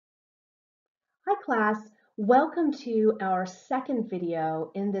Hi class, welcome to our second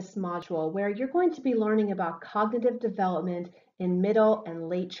video in this module where you're going to be learning about cognitive development in middle and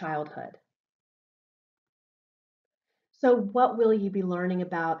late childhood. So what will you be learning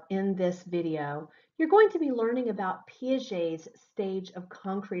about in this video? You're going to be learning about Piaget's stage of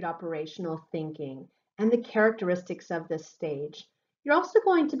concrete operational thinking and the characteristics of this stage. You're also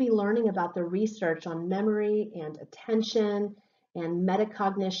going to be learning about the research on memory and attention and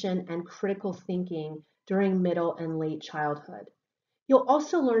metacognition and critical thinking during middle and late childhood. You'll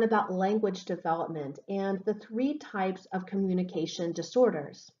also learn about language development and the three types of communication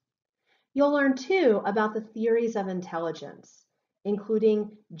disorders. You'll learn too about the theories of intelligence,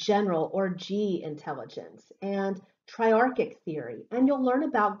 including general or G intelligence and triarchic theory, and you'll learn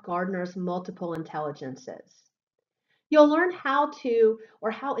about Gardner's multiple intelligences. You'll learn how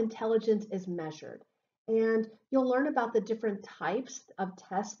intelligence is measured, and you'll learn about the different types of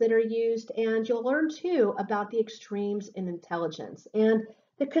tests that are used, and you'll learn too about the extremes in intelligence and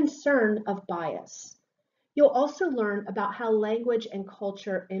the concern of bias. You'll also learn about how language and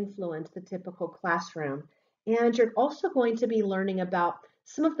culture influence the typical classroom. And you're also going to be learning about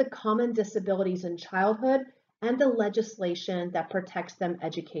some of the common disabilities in childhood and the legislation that protects them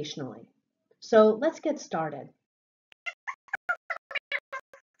educationally. So let's get started.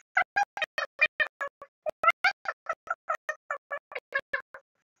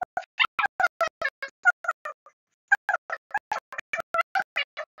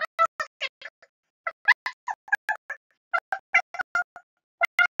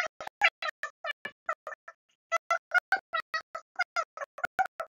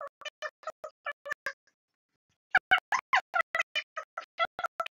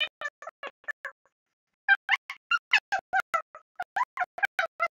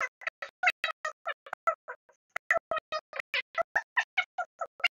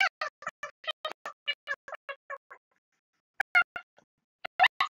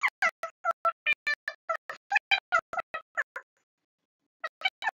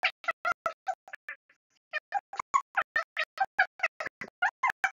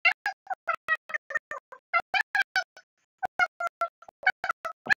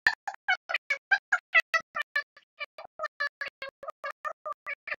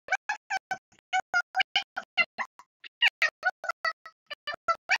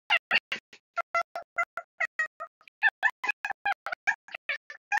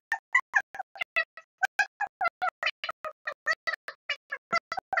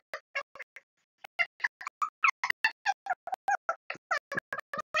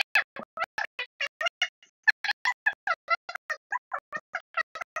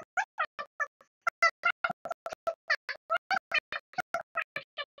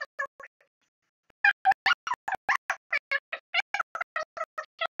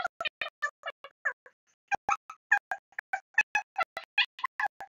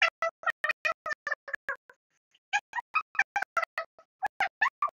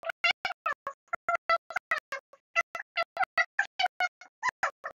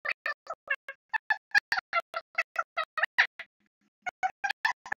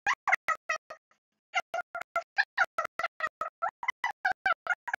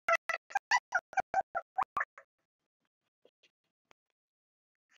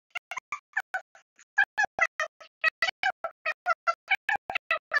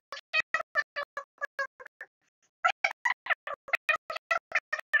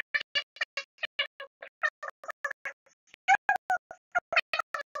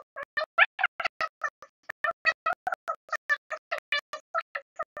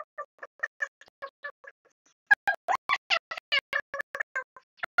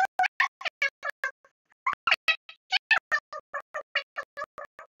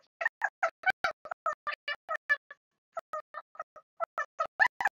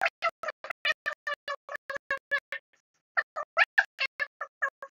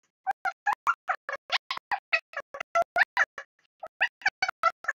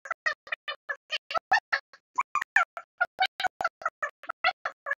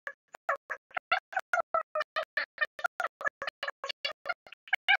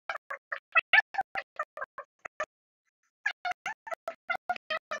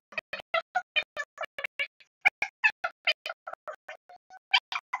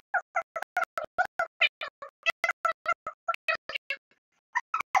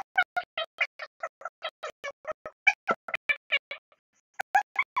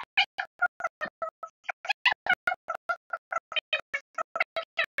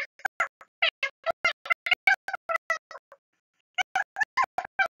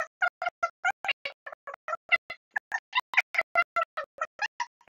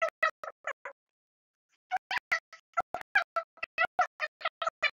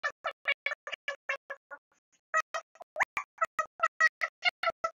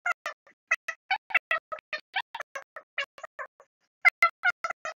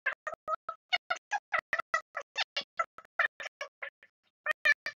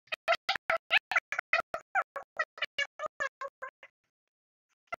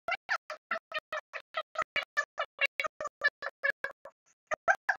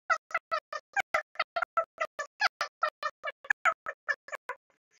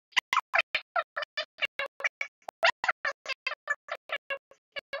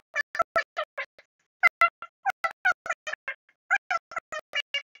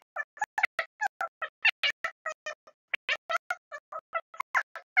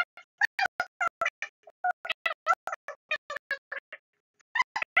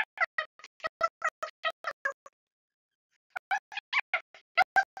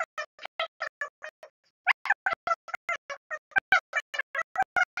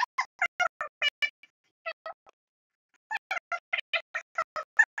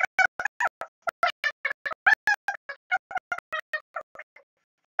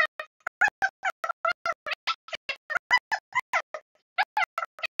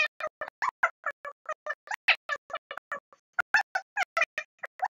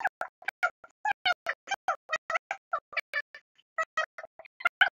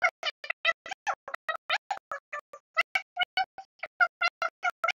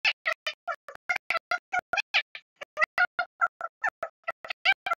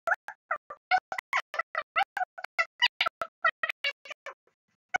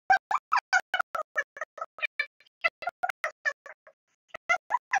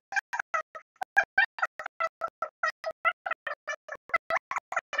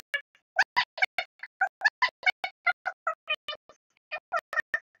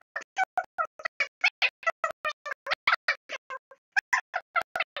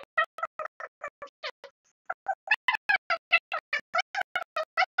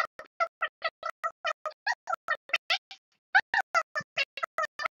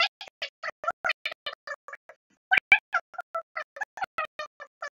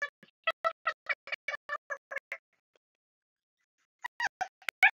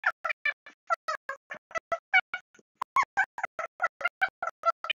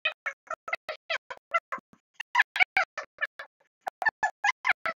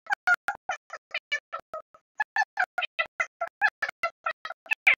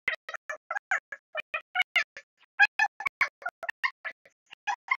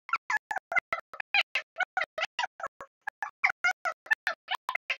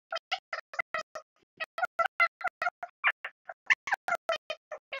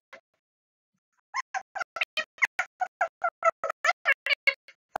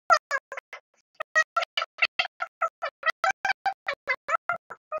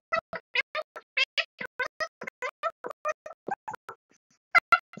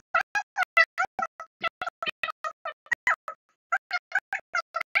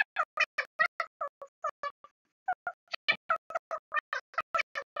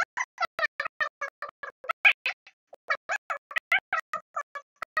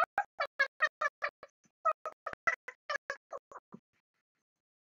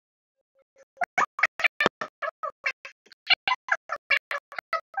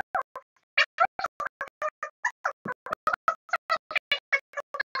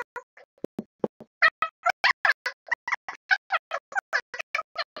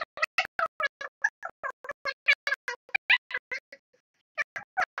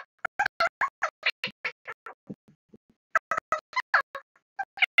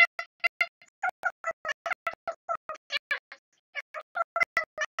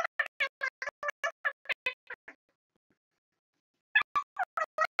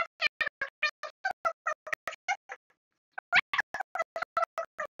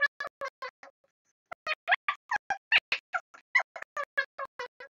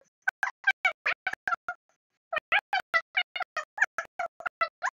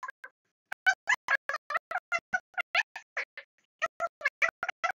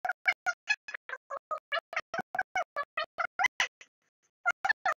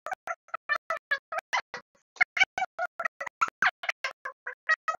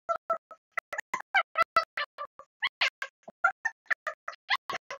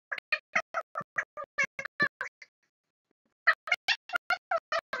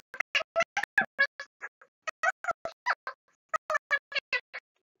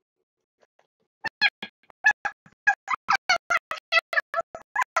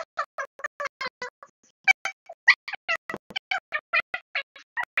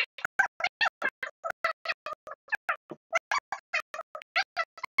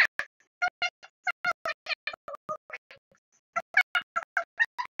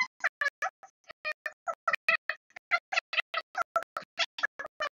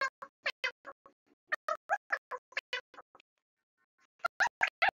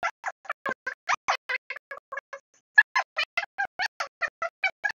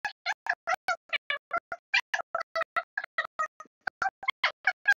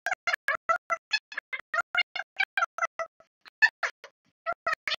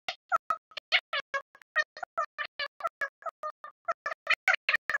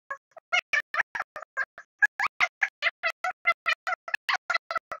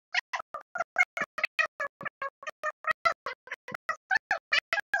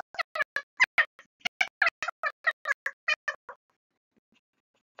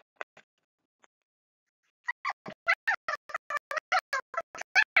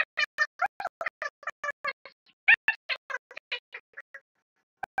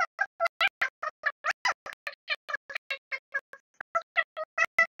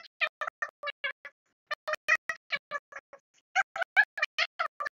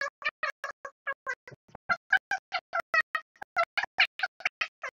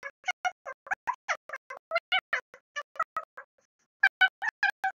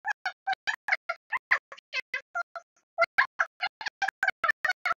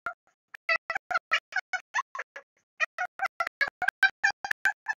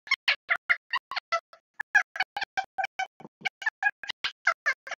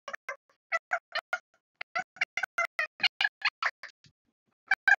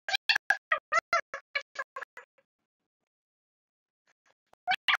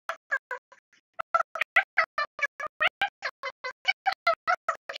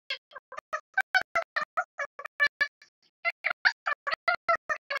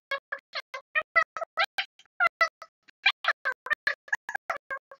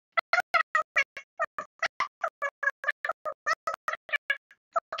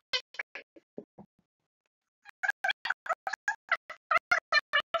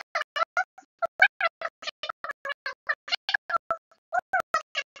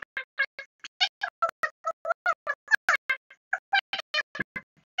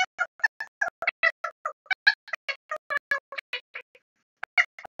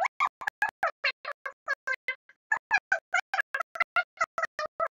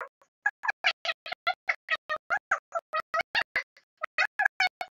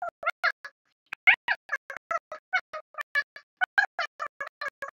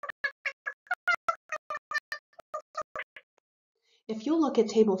 If you look at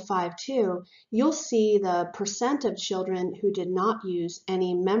table 5.2, you'll see the percent of children who did not use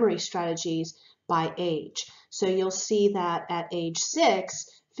any memory strategies by age. So you'll see that at age 6,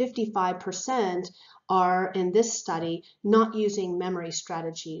 55% are in this study not using memory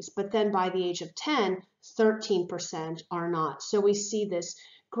strategies, but then by the age of 10, 13% are not. So we see this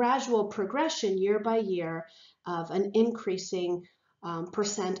gradual progression year by year of an increasing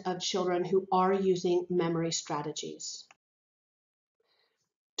percent of children who are using memory strategies.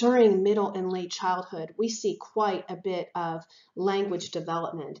 During middle and late childhood, we see quite a bit of language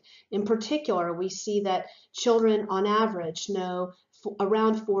development. In particular, we see that children on average know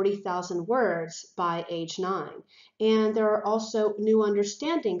around 40,000 words by age 9. And there are also new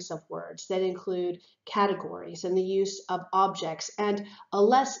understandings of words that include categories and the use of objects and a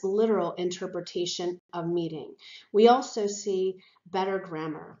less literal interpretation of meaning. We also see better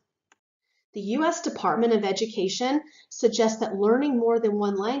grammar. The U.S. Department of Education suggests that learning more than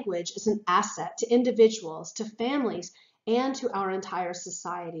one language is an asset to individuals, to families, and to our entire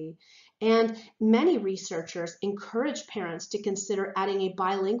society. And many researchers encourage parents to consider adding a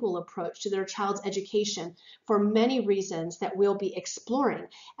bilingual approach to their child's education for many reasons that we'll be exploring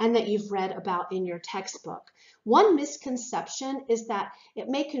and that you've read about in your textbook. One misconception is that it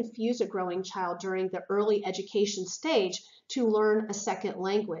may confuse a growing child during the early education stage to learn a second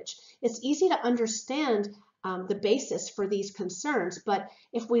language. It's easy to understand the basis for these concerns, but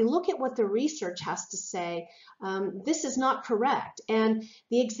if we look at what the research has to say, this is not correct, and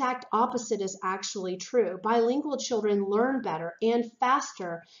the exact opposite is actually true. Bilingual children learn better and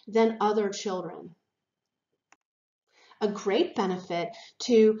faster than other children. A great benefit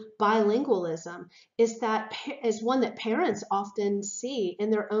to bilingualism is one that parents often see in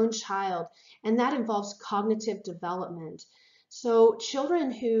their own child, and that involves cognitive development. So children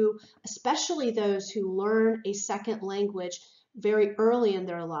who, especially those who learn a second language very early in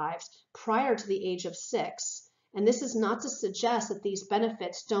their lives, prior to the age of 6, and this is not to suggest that these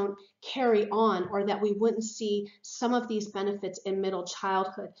benefits don't carry on or that we wouldn't see some of these benefits in middle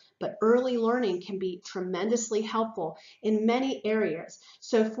childhood, but early learning can be tremendously helpful in many areas.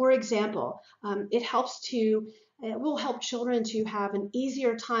 So for example, it will help children to have an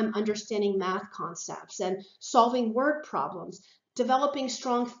easier time understanding math concepts and solving word problems, developing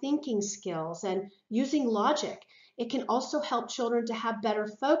strong thinking skills, and using logic. It can also help children to have better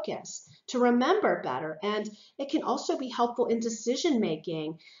focus, to remember better, and it can also be helpful in decision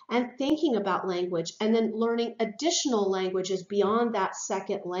making and thinking about language and then learning additional languages beyond that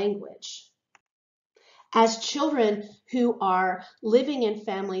second language. As children who are living in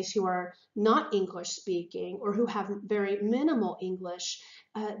families who are not English speaking or who have very minimal English,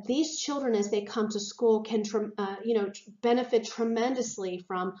 these children as they come to school can benefit tremendously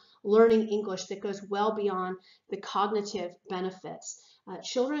from learning English that goes well beyond the cognitive benefits.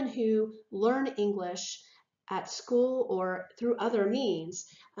 Children who learn English at school or through other means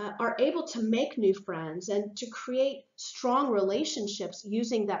are able to make new friends and to create strong relationships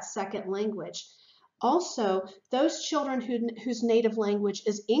using that second language. Also, those children whose native language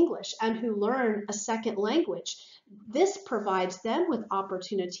is English and who learn a second language, this provides them with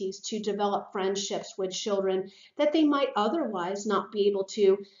opportunities to develop friendships with children that they might otherwise not be able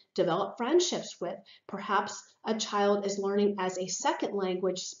to develop friendships with. Perhaps a child is learning as a second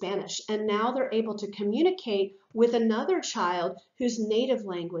language Spanish, and now they're able to communicate with another child whose native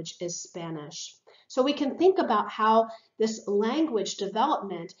language is Spanish. So we can think about how this language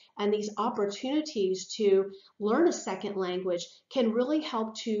development and these opportunities to learn a second language can really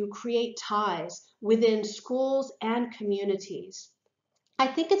help to create ties within schools and communities. I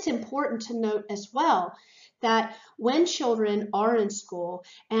think it's important to note as well that when children are in school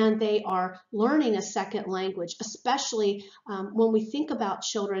and they are learning a second language, especially when we think about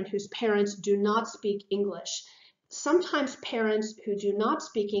children whose parents do not speak English, sometimes parents who do not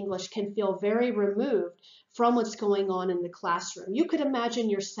speak English can feel very removed from what's going on in the classroom. You could imagine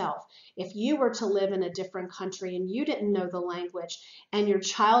yourself if you were to live in a different country and you didn't know the language and your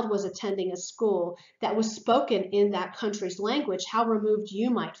child was attending a school that was spoken in that country's language, how removed you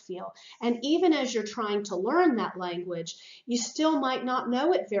might feel. And even as you're trying to learn that language, you still might not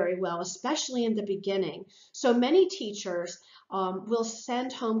know it very well, especially in the beginning. So many teachers will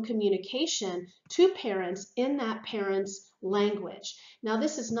send home communication to parents in that parent's language. Now,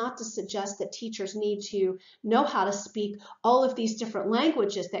 this is not to suggest that teachers need to know how to speak all of these different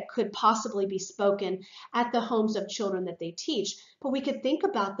languages that could possibly be spoken at the homes of children that they teach, but we could think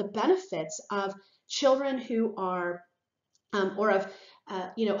about the benefits of children who are or of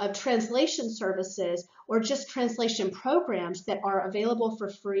of translation services or just translation programs that are available for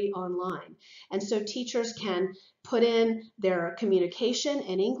free online. And so teachers can put in their communication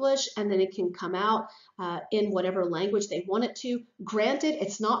in English and then it can come out in whatever language they want it to. Granted,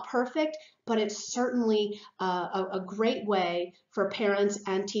 it's not perfect, but it's certainly a great way for parents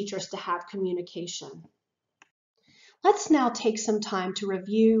and teachers to have communication. Let's now take some time to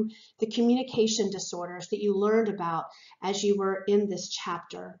review the communication disorders that you learned about as you were in this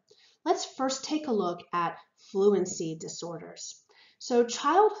chapter. Let's first take a look at fluency disorders. So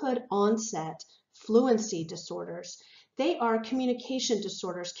childhood onset fluency disorders, they are communication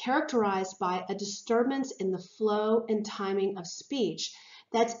disorders characterized by a disturbance in the flow and timing of speech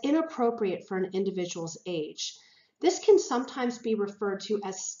that's inappropriate for an individual's age. This can sometimes be referred to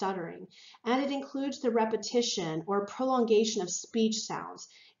as stuttering, and it includes the repetition or prolongation of speech sounds.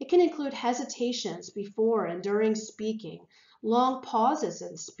 It can include hesitations before and during speaking, long pauses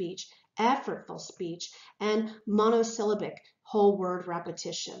in speech, effortful speech, and monosyllabic whole word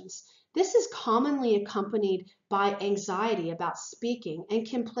repetitions. This is commonly accompanied by anxiety about speaking and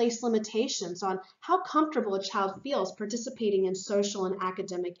can place limitations on how comfortable a child feels participating in social and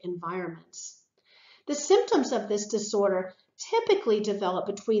academic environments. The symptoms of this disorder typically develop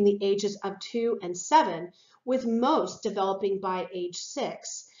between the ages of 2 and 7, with most developing by age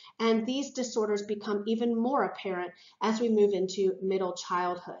 6. And these disorders become even more apparent as we move into middle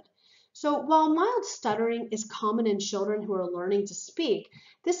childhood. So while mild stuttering is common in children who are learning to speak,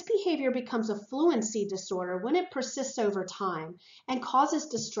 this behavior becomes a fluency disorder when it persists over time and causes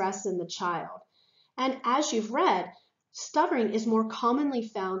distress in the child. And as you've read, stuttering is more commonly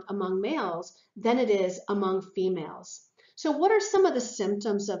found among males than it is among females. So what are some of the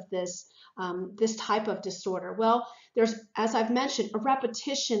symptoms of this type of disorder? Well, there's, as I've mentioned, a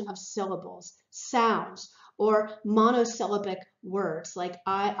repetition of syllables, sounds, or monosyllabic words like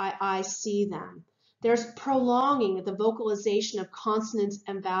I see them. There's prolonging of the vocalization of consonants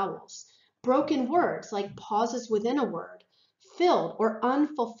and vowels, broken words like pauses within a word, filled or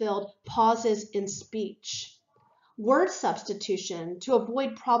unfulfilled pauses in speech, word substitution to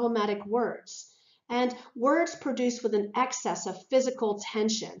avoid problematic words, and words produced with an excess of physical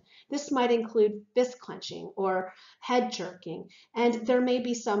tension. This might include fist clenching or head jerking, and there may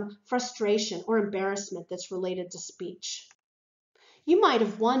be some frustration or embarrassment that's related to speech. You might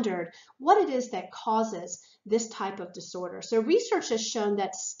have wondered what it is that causes this type of disorder. So research has shown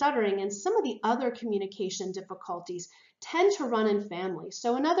that stuttering and some of the other communication difficulties tend to run in families.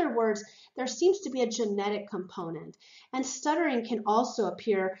 So in other words, there seems to be a genetic component, and stuttering can also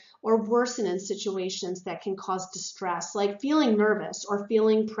appear or worsen in situations that can cause distress, like feeling nervous or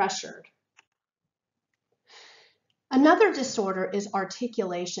feeling pressured. Another disorder is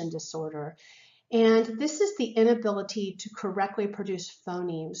articulation disorder. And this is the inability to correctly produce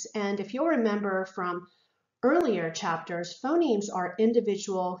phonemes. And if you'll remember from earlier chapters, phonemes are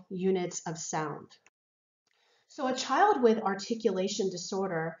individual units of sound. So a child with articulation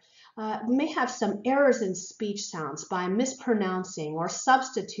disorder may have some errors in speech sounds by mispronouncing or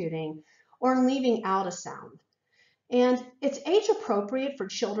substituting or leaving out a sound. And it's age appropriate for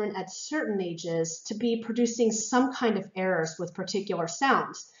children at certain ages to be producing some kind of errors with particular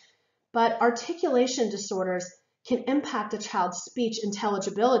sounds. But articulation disorders can impact a child's speech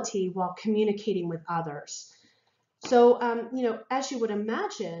intelligibility while communicating with others. So, as you would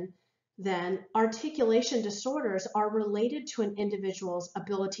imagine, then articulation disorders are related to an individual's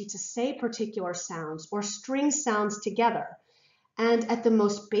ability to say particular sounds or string sounds together. And at the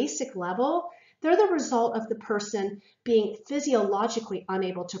most basic level, they're the result of the person being physiologically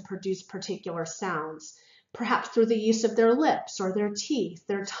unable to produce particular sounds, perhaps through the use of their lips or their teeth,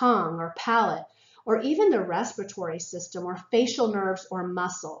 their tongue or palate, or even their respiratory system or facial nerves or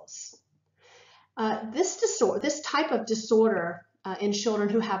muscles. This type of disorder in children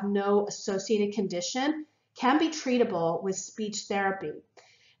who have no associated condition can be treatable with speech therapy.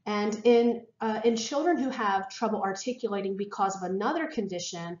 And in children who have trouble articulating because of another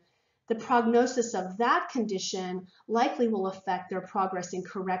condition, the prognosis of that condition likely will affect their progress in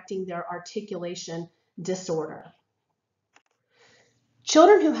correcting their articulation disorder.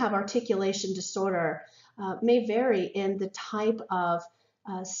 Children who have articulation disorder may vary in the type of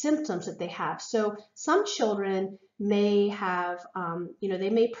symptoms that they have. So some children may have, they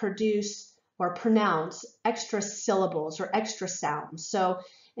may produce or pronounce extra syllables or extra sounds. So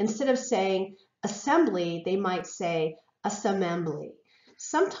instead of saying assembly, they might say assembly.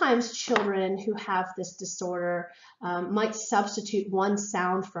 Sometimes children who have this disorder might substitute one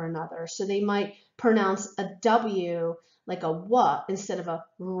sound for another. So they might pronounce a W like a W instead of a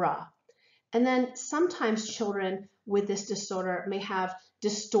R. And then sometimes children with this disorder may have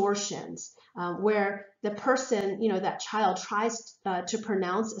distortions where the person, that child tries to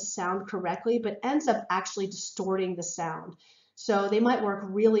pronounce a sound correctly, but ends up actually distorting the sound. So they might work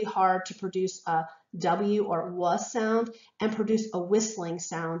really hard to produce a W or W sound and produce a whistling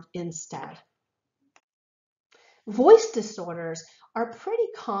sound instead. Voice disorders are pretty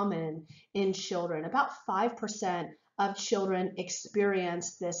common in children. About 5% of children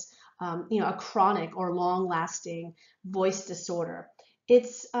experience this, a chronic or long-lasting voice disorder.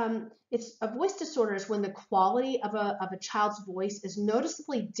 It's a voice disorder is when the quality of a child's voice is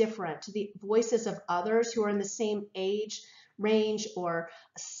noticeably different to the voices of others who are in the same age range or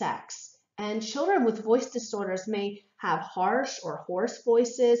sex. And children with voice disorders may have harsh or hoarse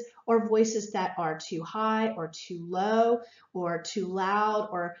voices, or voices that are too high or too low or too loud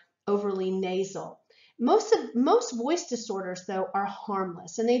or overly nasal. Most voice disorders, though, are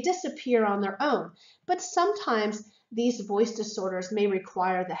harmless and they disappear on their own, but sometimes these voice disorders may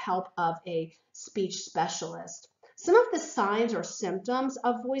require the help of a speech specialist. Some of the signs or symptoms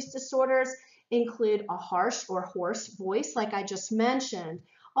of voice disorders include a harsh or hoarse voice, like I just mentioned.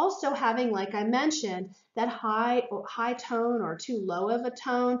 Also having, like I mentioned, that high tone or too low of a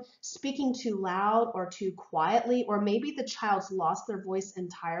tone, speaking too loud or too quietly, or maybe the child's lost their voice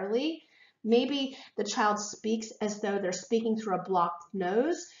entirely. Maybe the child speaks as though they're speaking through a blocked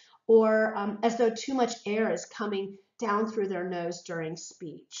nose, or as though too much air is coming down through their nose during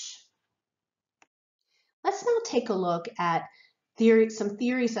speech. Let's now take a look at some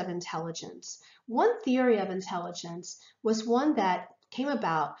theories of intelligence. One theory of intelligence was one that came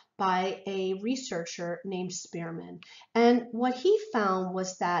about by a researcher named Spearman. And what he found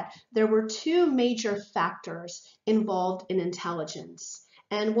was that there were two major factors involved in intelligence.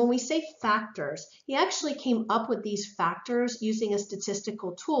 And when we say factors, he actually came up with these factors using a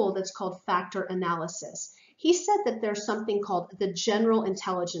statistical tool that's called factor analysis. He said that there's something called the general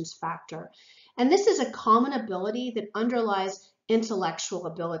intelligence factor. And this is a common ability that underlies intellectual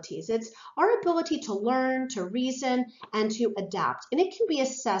abilities. It's our ability to learn, to reason, and to adapt. And it can be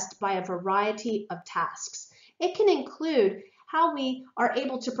assessed by a variety of tasks. It can include how we are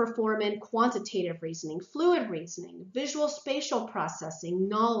able to perform in quantitative reasoning, fluid reasoning, visual spatial processing,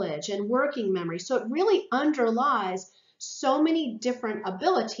 knowledge, and working memory. So it really underlies so many different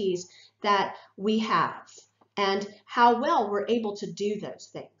abilities that we have and how well we're able to do those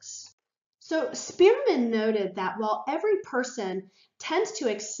things. So Spearman noted that while every person tends to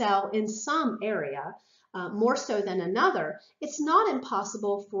excel in some area, more so than another, it's not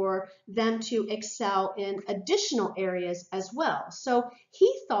impossible for them to excel in additional areas as well. So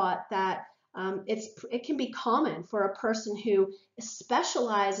he thought that it can be common for a person who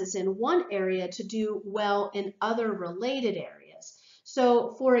specializes in one area to do well in other related areas.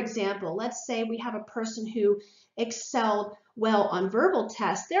 So for example, let's say we have a person who excelled well on verbal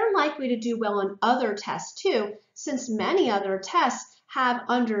tests, they're likely to do well on other tests too, since many other tests have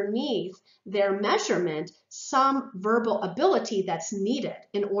underneath their measurement some verbal ability that's needed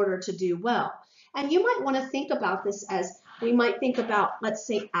in order to do well. And you might want to think about this as we might think about, let's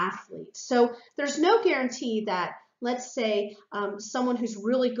say, athletes. So there's no guarantee that, let's say, someone who's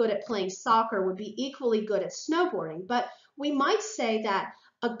really good at playing soccer would be equally good at snowboarding, but we might say that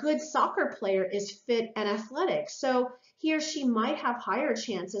a good soccer player is fit and athletic, so he or she might have higher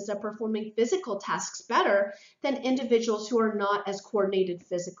chances of performing physical tasks better than individuals who are not as coordinated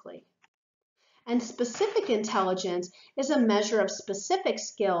physically. And specific intelligence is a measure of specific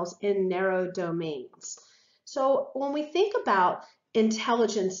skills in narrow domains. So when we think about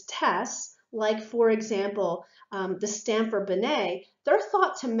intelligence tests, like for example, the Stanford-Binet, they're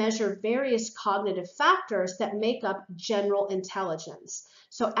thought to measure various cognitive factors that make up general intelligence.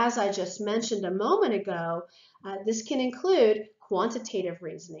 So as I just mentioned a moment ago, this can include quantitative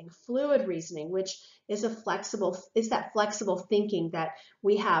reasoning, fluid reasoning, which is that flexible thinking that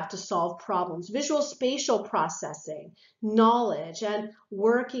we have to solve problems, visual spatial processing, knowledge, and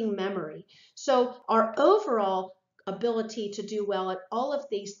working memory. So our overall ability to do well at all of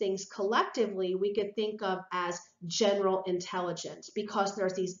these things collectively, we could think of as general intelligence, because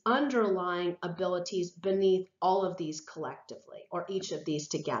there's these underlying abilities beneath all of these collectively, or each of these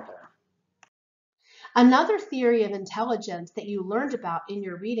together. Another theory of intelligence that you learned about in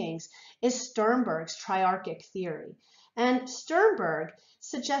your readings is Sternberg's triarchic theory. And Sternberg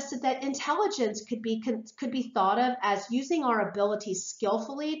suggested that intelligence could be thought of as using our abilities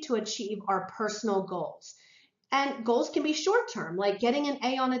skillfully to achieve our personal goals. And goals can be short-term, like getting an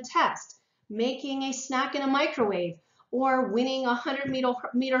A on a test, making a snack in a microwave, or winning a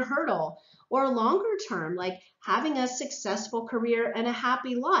 100-meter hurdle, or longer term, like having a successful career and a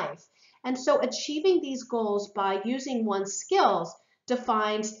happy life. And so achieving these goals by using one's skills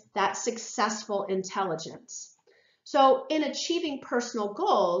defines that successful intelligence. So in achieving personal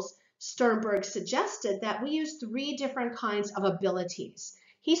goals, Sternberg suggested that we use 3 different kinds of abilities.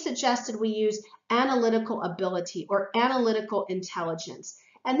 He suggested we use analytical ability or analytical intelligence.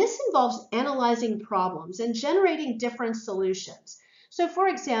 And this involves analyzing problems and generating different solutions. So for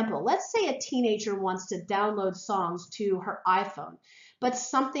example, let's say a teenager wants to download songs to her iPhone, but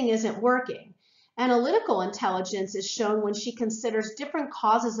something isn't working. Analytical intelligence is shown when she considers different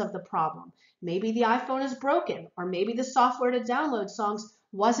causes of the problem. Maybe the iPhone is broken, or maybe the software to download songs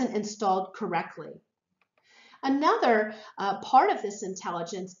wasn't installed correctly. Another part of this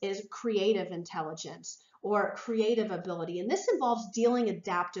intelligence is creative intelligence or creative ability, and this involves dealing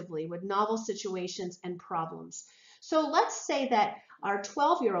adaptively with novel situations and problems. So let's say that our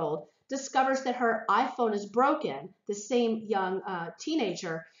 12-year-old discovers that her iPhone is broken, the same young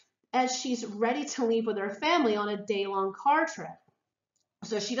teenager, as she's ready to leave with her family on a day-long car trip.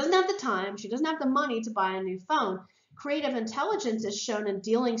 So she doesn't have the time, she doesn't have the money to buy a new phone. Creative intelligence is shown in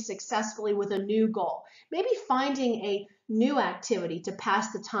dealing successfully with a new goal, maybe finding a new activity to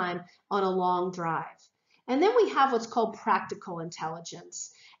pass the time on a long drive. And then we have what's called practical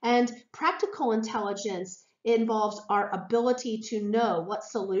intelligence. And practical intelligence involves our ability to know what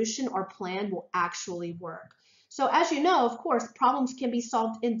solution or plan will actually work. So as you know, of course, problems can be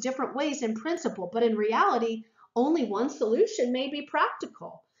solved in different ways in principle, but in reality, only one solution may be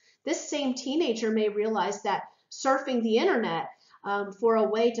practical. This same teenager may realize that surfing the internet for a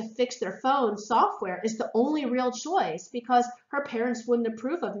way to fix their phone software is the only real choice because her parents wouldn't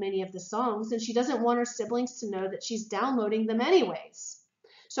approve of many of the songs and she doesn't want her siblings to know that she's downloading them anyways.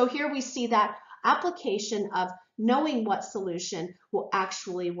 So here we see that application of knowing what solution will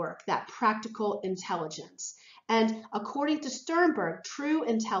actually work, that practical intelligence. And according to Sternberg, true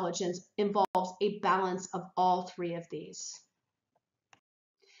intelligence involves a balance of all 3 of these.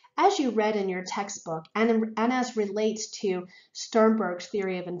 As you read in your textbook and as relates to Sternberg's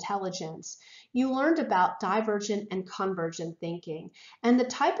theory of intelligence, you learned about divergent and convergent thinking. And the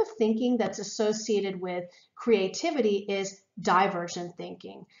type of thinking that's associated with creativity is divergent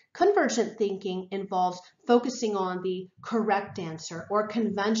thinking. Convergent thinking involves focusing on the correct answer or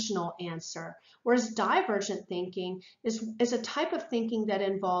conventional answer, whereas divergent thinking is a type of thinking that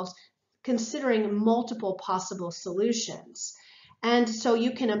involves considering multiple possible solutions. And so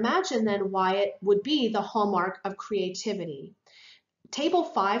you can imagine then why it would be the hallmark of creativity.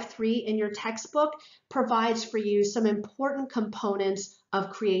 Table 5.3 in your textbook provides for you some important components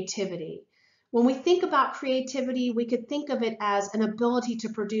of creativity. When we think about creativity, we could think of it as an ability to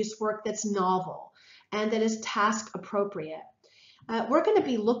produce work that's novel and that is task appropriate. We're going to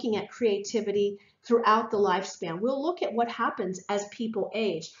be looking at creativity throughout the lifespan. We'll look at what happens as people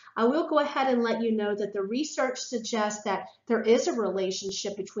age. I will go ahead and let you know that the research suggests that there is a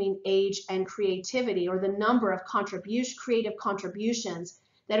relationship between age and creativity, or the number of creative contributions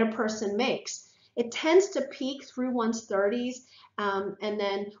that a person makes. It tends to peak through one's 30s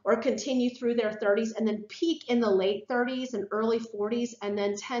or continue through their 30s and then peak in the late 30s and early 40s and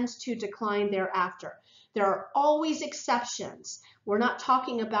then tends to decline thereafter. There are always exceptions. We're not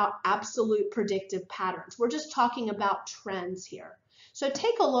talking about absolute predictive patterns. We're just talking about trends here. So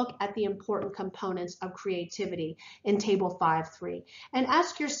take a look at the important components of creativity in Table 5.3 and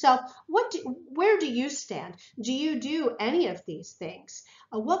ask yourself, where do you stand? Do you do any of these things?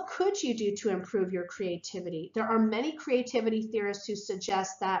 What could you do to improve your creativity? There are many creativity theorists who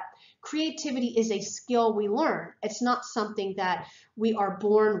suggest that creativity is a skill we learn. It's not something that we are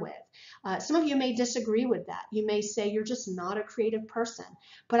born with. Some of you may disagree with that. You may say you're just not a creative person.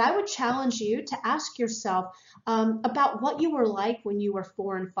 But I would challenge you to ask yourself about what you were like when you were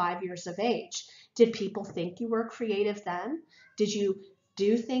 4 and 5 years of age. Did people think you were creative then? Did you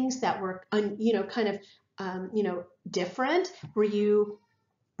do things that were, different?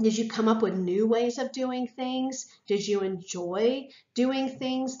 Did you come up with new ways of doing things? Did you enjoy doing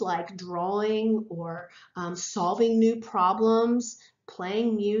things like drawing or solving new problems,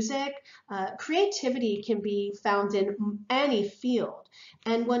 playing music? Creativity can be found in any field.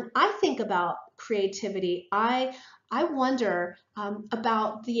 And when I think about creativity, I wonder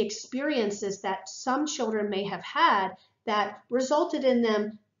about the experiences that some children may have had that resulted in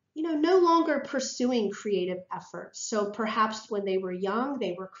them no longer pursuing creative efforts. So perhaps when they were young,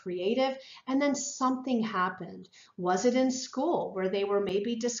 they were creative, and then something happened. Was it in school where they were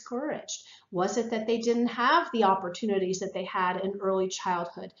maybe discouraged? Was it that they didn't have the opportunities that they had in early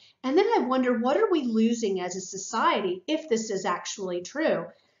childhood? And then I wonder, what are we losing as a society if this is actually true,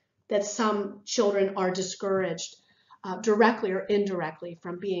 that some children are discouraged? directly or indirectly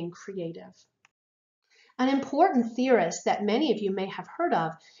from being creative. An important theorist that many of you may have heard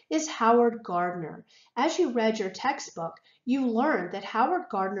of is Howard Gardner. As you read your textbook, you learned that Howard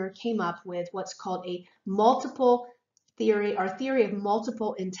Gardner came up with what's called a multiple theory, or theory of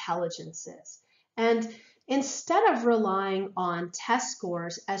multiple intelligences. And instead of relying on test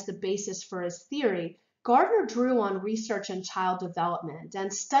scores as the basis for his theory, Gardner drew on research in child development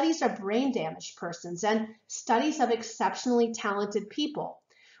and studies of brain damaged persons and studies of exceptionally talented people.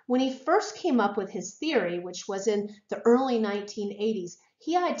 When he first came up with his theory, which was in the early 1980s,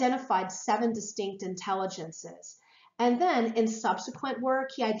 he identified 7 distinct intelligences. And then in subsequent work,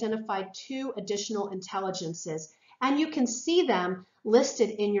 he identified 2 additional intelligences. And you can see them listed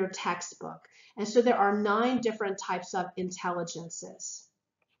in your textbook. And so there are 9 different types of intelligences.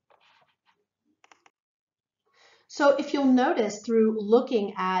 So if you'll notice through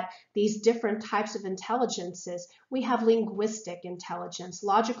looking at these different types of intelligences, we have linguistic intelligence,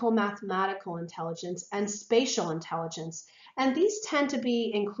 logical mathematical intelligence, and spatial intelligence. And these tend to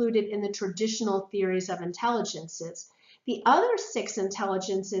be included in the traditional theories of intelligences. The other 6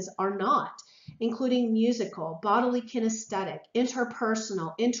 intelligences are not, including musical, bodily kinesthetic,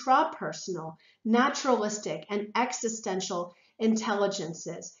 interpersonal, intrapersonal, naturalistic, and existential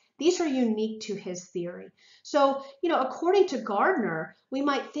intelligences. These are unique to his theory. So, according to Gardner, we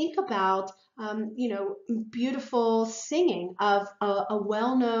might think about, beautiful singing of a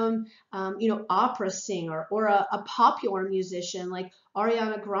well-known, opera singer or a popular musician like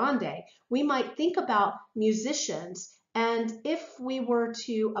Ariana Grande. We might think about musicians, and if we were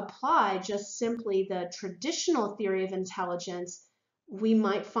to apply just simply the traditional theory of intelligence, we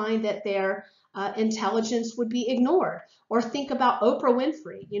might find that their intelligence would be ignored. Or think about Oprah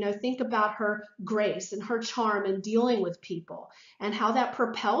Winfrey, think about her grace and her charm in dealing with people and how that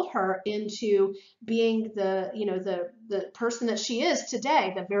propelled her into being the person that she is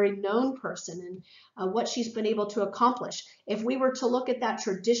today, the very known person, and what she's been able to accomplish. If we were to look at that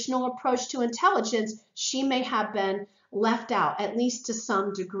traditional approach to intelligence, she may have been left out, at least to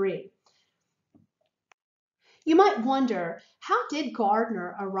some degree. You might wonder, how did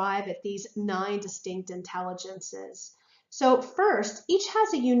Gardner arrive at these 9 distinct intelligences? So first, each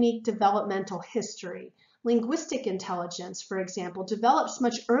has a unique developmental history. Linguistic intelligence, for example, develops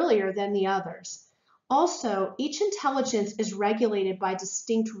much earlier than the others. Also, each intelligence is regulated by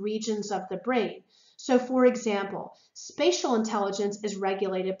distinct regions of the brain. So for example, spatial intelligence is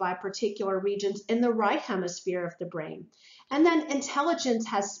regulated by particular regions in the right hemisphere of the brain. And then intelligence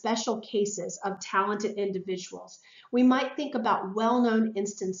has special cases of talented individuals. We might think about well-known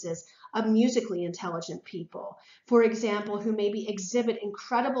instances of musically intelligent people, for example, who maybe exhibit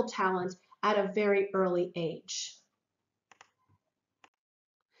incredible talent at a very early age.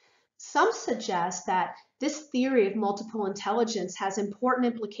 Some suggest that this theory of multiple intelligence has important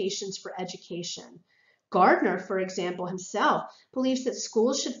implications for education. Gardner, for example, himself believes that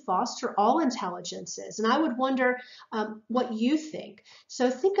schools should foster all intelligences, and I would wonder what you think. So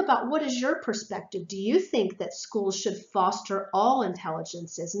think about, what is your perspective? Do you think that schools should foster all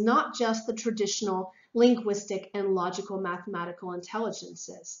intelligences, not just the traditional linguistic and logical mathematical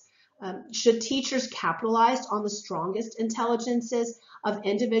intelligences? Should teachers capitalize on the strongest intelligences of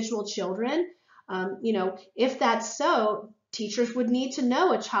individual children? If that's so, teachers would need to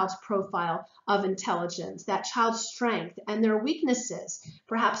know a child's profile of intelligence, that child's strength and their weaknesses,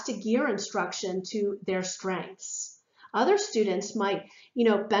 perhaps to gear instruction to their strengths. Other students might,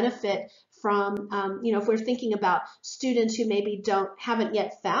 benefit from, if we're thinking about students who maybe haven't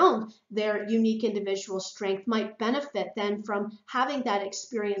yet found their unique individual strength, might benefit then from having that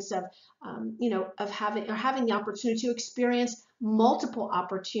experience of, having the opportunity to experience multiple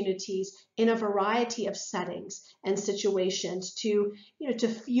opportunities in a variety of settings and situations to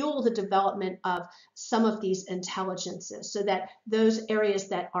fuel the development of some of these intelligences, so that those areas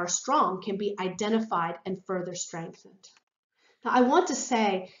that are strong can be identified and further strengthened. Now, I want to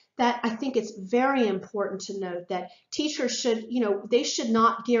say that I think it's very important to note that teachers should, they should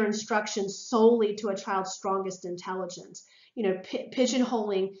not gear instruction solely to a child's strongest intelligence,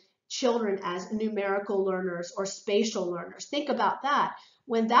 pigeonholing children as numerical learners or spatial learners. Think about that.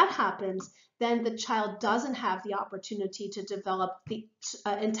 When that happens, then the child doesn't have the opportunity to develop the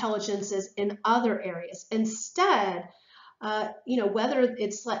intelligences in other areas. Instead, whether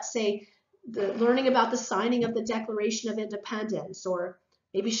it's, let's say, the learning about the signing of the Declaration of Independence, or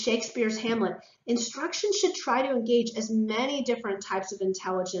maybe Shakespeare's Hamlet, instruction should try to engage as many different types of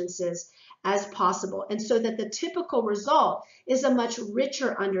intelligences as possible, and so that the typical result is a much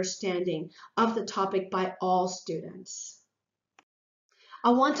richer understanding of the topic by all students.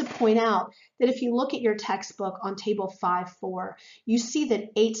 I want to point out that if you look at your textbook on table 5.4, you see that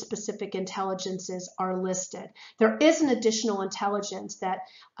 8 specific intelligences are listed. There is an additional intelligence that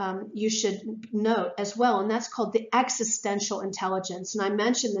you should note as well, and that's called the existential intelligence. And I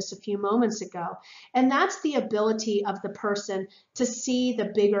mentioned this a few moments ago, and that's the ability of the person to see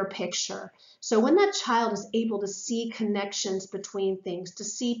the bigger picture. So when that child is able to see connections between things, to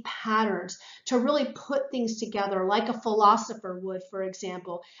see patterns, to really put things together like a philosopher would, for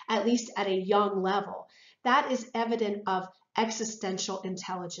example, at least at a young level, that is evident of existential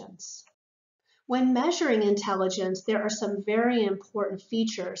intelligence. When measuring intelligence, there are some very important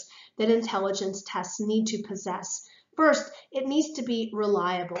features that intelligence tests need to possess. First, it needs to be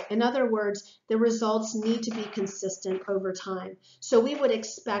reliable. In other words, the results need to be consistent over time. So we would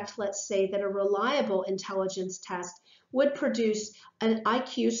expect, let's say, that a reliable intelligence test would produce an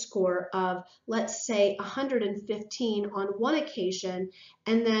IQ score of, let's say, 115 on one occasion,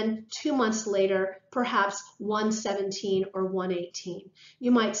 and then 2 months later, perhaps 117 or 118.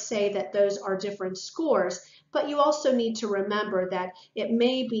 You might say that those are different scores, but you also need to remember that it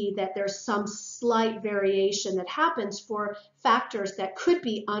may be that there's some slight variation that happens for factors that could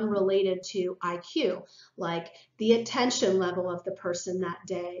be unrelated to IQ, like the attention level of the person that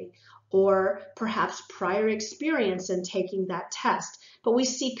day, or perhaps prior experience in taking that test. But we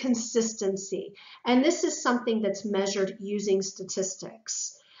see consistency, and this is something that's measured using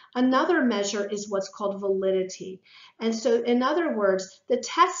statistics. Another measure is what's called validity. And so, in other words, the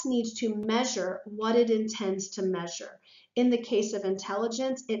test needs to measure what it intends to measure. In the case of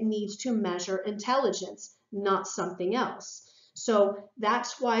intelligence, it needs to measure intelligence, not something else. So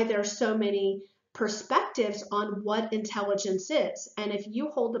that's why there's so many perspectives on what intelligence is. And if you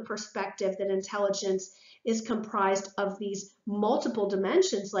hold the perspective that intelligence is comprised of these multiple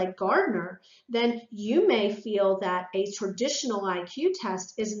dimensions like Gardner, then you may feel that a traditional IQ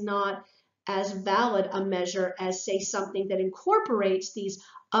test is not as valid a measure as, say, something that incorporates these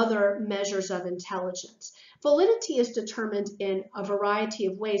other measures of intelligence. Validity is determined in a variety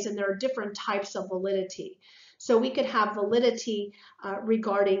of ways, and there are different types of validity. So we could have validity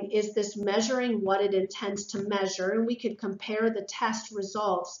regarding, is this measuring what it intends to measure? And we could compare the test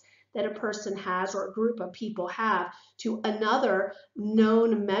results that a person has or a group of people have to another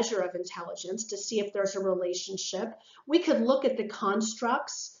known measure of intelligence to see if there's a relationship. We could look at the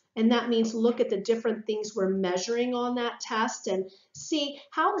constructs, and that means look at the different things we're measuring on that test and see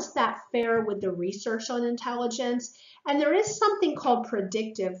how does that fare with the research on intelligence. And there is something called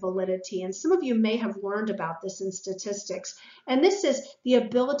predictive validity, and some of you may have learned about this in statistics. And this is the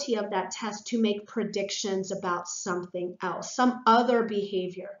ability of that test to make predictions about something else, some other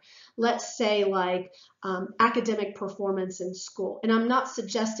behavior. Let's say like academic performance in school. And I'm not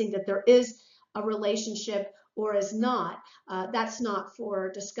suggesting that there is a relationship or is not. That's not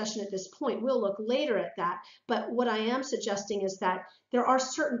for discussion at this point. We'll look later at that. But what I am suggesting is that there are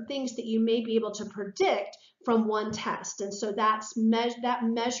certain things that you may be able to predict from one test. And so that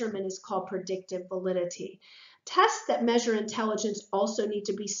measurement is called predictive validity. Tests that measure intelligence also need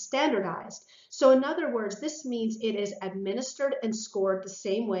to be standardized. So in other words, this means it is administered and scored the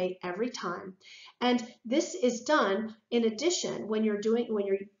same way every time. And this is done in addition when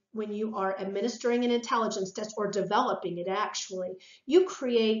you are administering an intelligence test or developing it actually, you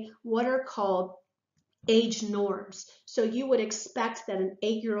create what are called age norms. So you would expect that an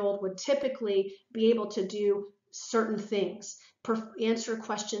 8-year-old would typically be able to do certain things, answer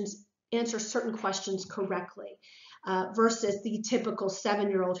certain questions correctly. Versus the typical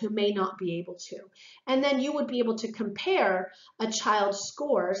 7-year-old who may not be able to. And then you would be able to compare a child's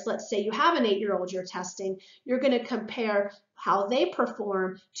scores. Let's say you have an 8-year-old you're testing, you're going to compare how they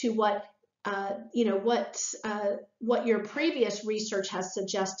perform to what your previous research has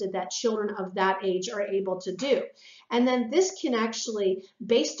suggested that children of that age are able to do. And then this can actually,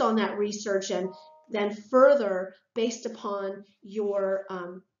 based on that research and then further based upon your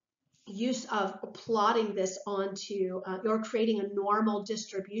use of plotting this onto or creating a normal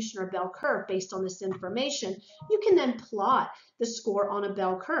distribution or bell curve based on this information, you can then plot the score on a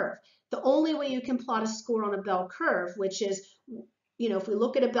bell curve. The only way you can plot a score on a bell curve, which is, if we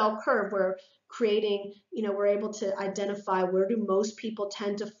look at a bell curve, we're creating, we're able to identify where do most people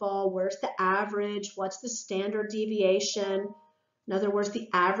tend to fall, where's the average, what's the standard deviation, in other words, the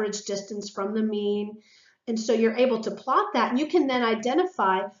average distance from the mean. And so you're able to plot that, and you can then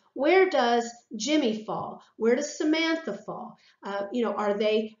identify where does Jimmy fall, where does Samantha fall. Are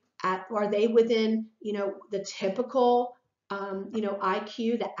they within the typical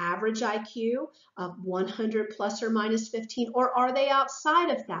IQ, the average IQ of 100 plus or minus 15, or are they outside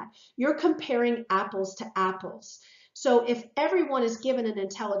of that? You're comparing apples to apples. So if everyone is given an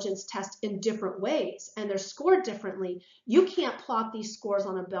intelligence test in different ways and they're scored differently, you can't plot these scores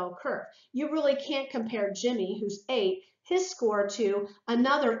on a bell curve. You really can't compare Jimmy, who's 8, his score to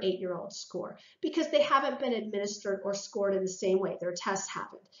another 8-year-old score because they haven't been administered or scored in the same way. Their tests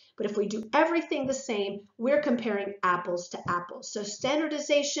haven't. But if we do everything the same, we're comparing apples to apples. So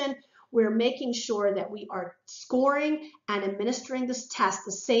standardization, we're making sure that we are scoring and administering this test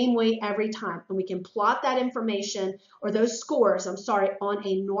the same way every time. And we can plot that information or those scores, on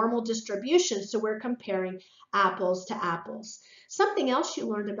a normal distribution. So we're comparing apples to apples. Something else you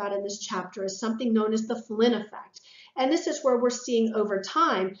learned about in this chapter is something known as the Flynn effect. And this is where we're seeing over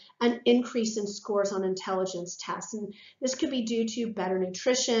time an increase in scores on intelligence tests. And this could be due to better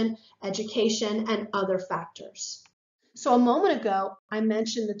nutrition, education, and other factors. So a moment ago, I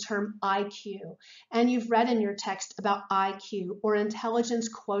mentioned the term IQ, and you've read in your text about IQ, or intelligence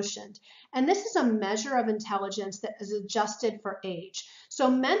quotient. And this is a measure of intelligence that is adjusted for age. So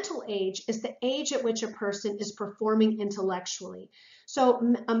mental age is the age at which a person is performing intellectually. So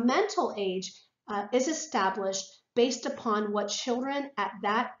a mental age is established based upon what children at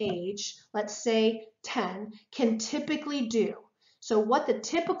that age, let's say 10, can typically do. So what the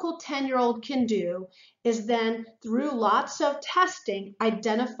typical 10-year-old can do is then, through lots of testing,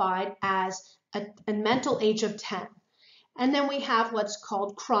 identified as a mental age of 10. And then we have what's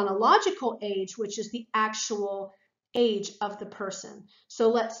called chronological age, which is the actual age of the person. So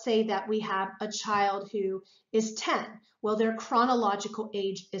let's say that we have a child who is 10. Well, their chronological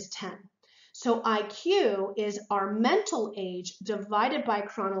age is 10. So IQ is our mental age divided by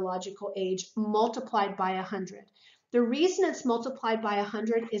chronological age multiplied by 100. The reason it's multiplied by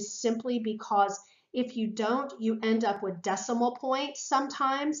 100 is simply because if you don't, you end up with decimal points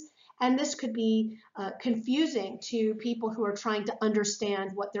sometimes, and this could be confusing to people who are trying to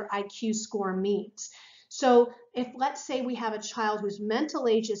understand what their IQ score means. So if, let's say, we have a child whose mental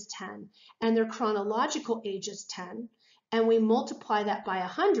age is 10 and their chronological age is 10, and we multiply that by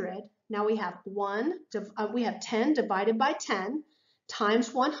 100, now we have 10 divided by 10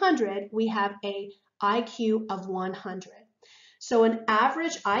 times 100, we have a IQ of 100. So an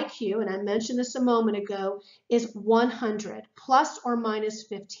average IQ, and I mentioned this a moment ago, is 100 plus or minus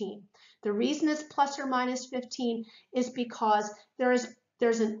 15. The reason it's plus or minus 15 is because there's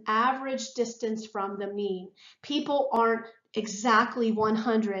an average distance from the mean. People aren't exactly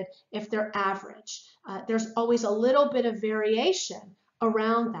 100 if they're average. There's always a little bit of variation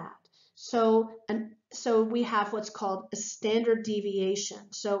around that. So we have what's called a standard deviation.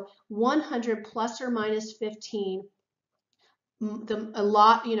 So 100 plus or minus 15,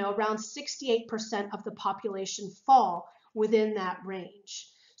 around 68% of the population fall within that range.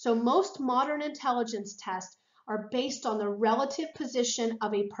 So most modern intelligence tests are based on the relative position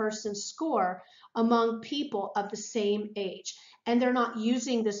of a person's score among people of the same age. And they're not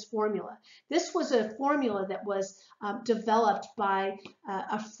using this formula. This was a formula that was developed by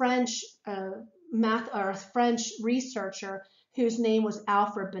a French French researcher whose name was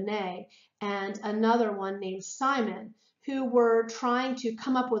Alfred Binet, and another one named Simon, who were trying to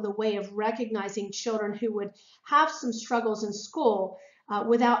come up with a way of recognizing children who would have some struggles in school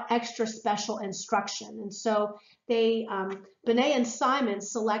without extra special instruction. And so Binet and Simon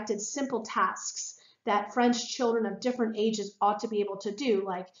selected simple tasks that French children of different ages ought to be able to do,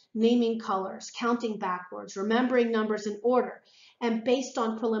 like naming colors, counting backwards, remembering numbers in order. And based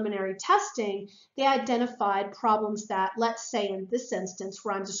on preliminary testing, they identified problems that, let's say in this instance,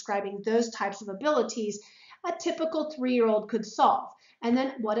 where I'm describing those types of abilities, a typical 3-year-old could solve, and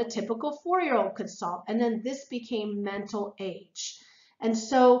then what a typical 4-year-old could solve. And then this became mental age. And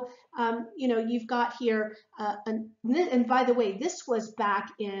so, you've got here, and by the way, this was back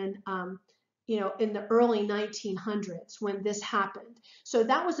in the early 1900s when this happened. So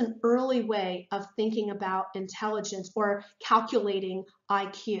that was an early way of thinking about intelligence or calculating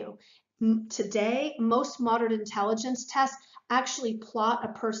IQ. Today, most modern intelligence tests actually plot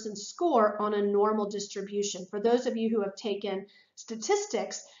a person's score on a normal distribution. For those of you who have taken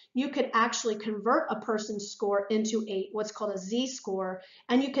statistics, you could actually convert a person's score into what's called a z-score,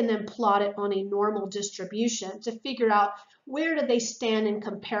 and you can then plot it on a normal distribution to figure out where do they stand in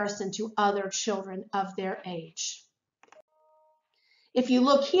comparison to other children of their age. If you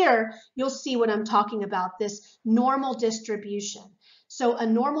look here, you'll see what I'm talking about, this normal distribution. So a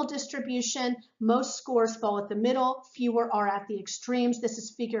normal distribution, most scores fall at the middle, fewer are at the extremes. This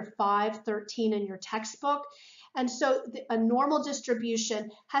is figure 5.13 in your textbook. And so a normal distribution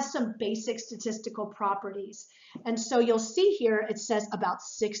has some basic statistical properties. And so you'll see here, it says about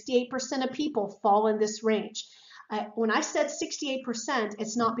 68% of people fall in this range. When I said 68%,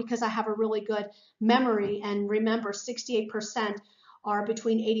 it's not because I have a really good memory and remember 68% are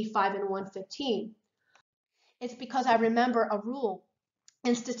between 85 and 115. It's because I remember a rule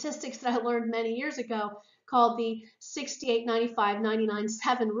in statistics that I learned many years ago called the 68, 95, 99,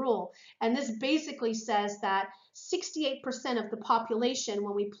 7 rule. And this basically says that 68% of the population,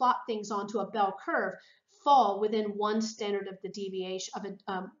 when we plot things onto a bell curve, fall within one standard of the deviation of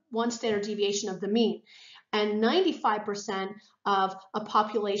one standard deviation of the mean. And 95% of a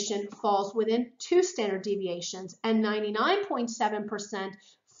population falls within 2 standard deviations, and 99.7%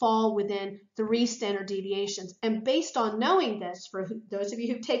 fall within 3 standard deviations. And based on knowing this, for those of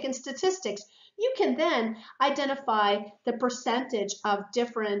you who've taken statistics, you can then identify the percentage of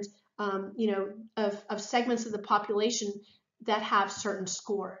different, of segments of the population that have certain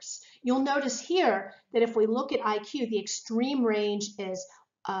scores. You'll notice here that if we look at IQ, the extreme range is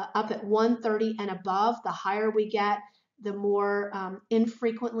up at 130 and above. The higher we get, the more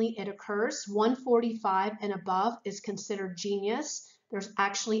infrequently it occurs. 145 and above is considered genius. There's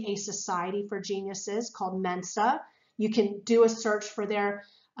actually a society for geniuses called Mensa. You can do a search for their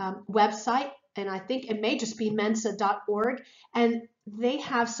website, and I think it may just be mensa.org, and they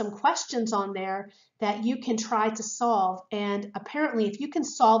have some questions on there that you can try to solve. And apparently, if you can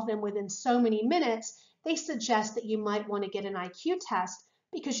solve them within so many minutes, they suggest that you might want to get an IQ test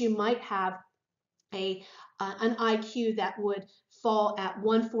because you might have an IQ that would fall at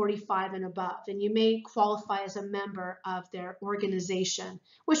 145 and above, and you may qualify as a member of their organization,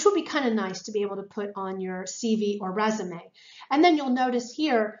 which would be kind of nice to be able to put on your CV or resume. And then you'll notice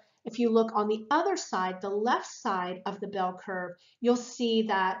here, if you look on the other side, the left side of the bell curve, you'll see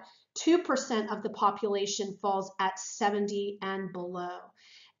that 2% of the population falls at 70 and below.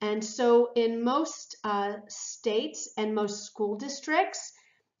 And so in most states and most school districts,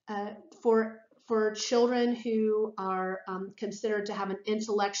 for children who are considered to have an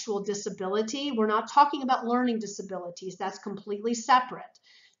intellectual disability, we're not talking about learning disabilities, that's completely separate.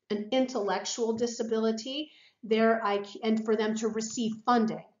 An intellectual disability, their IQ, and for them to receive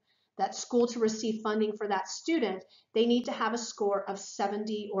funding, that school to receive funding for that student, they need to have a score of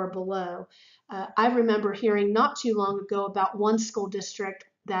 70 or below. I remember hearing not too long ago about one school district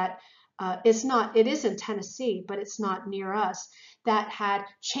that it is in Tennessee, but it's not near us, that had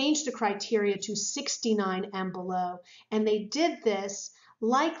changed the criteria to 69 and below. And they did this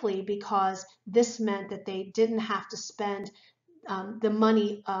likely because this meant that they didn't have to spend the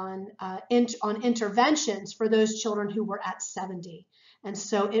money on interventions for those children who were at 70. And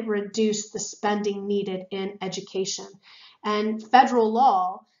so it reduced the spending needed in education. And federal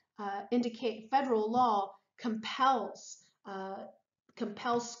law compels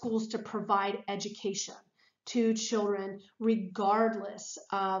schools to provide education to children regardless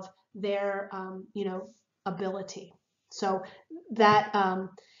of their ability. So that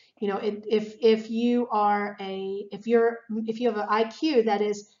if you have an IQ that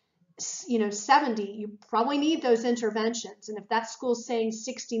is 70, you probably need those interventions. And if that school's saying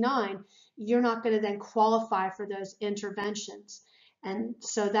 69, you're not going to then qualify for those interventions. And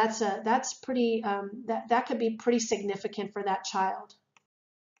so that's pretty that could be pretty significant for that child.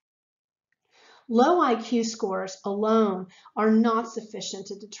 Low IQ scores alone are not sufficient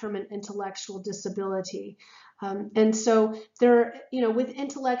to determine intellectual disability. And so with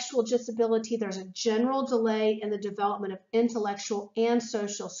intellectual disability, there's a general delay in the development of intellectual and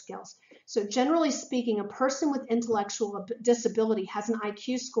social skills. So generally speaking, a person with intellectual disability has an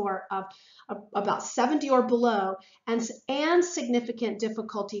IQ score of about 70 or below and significant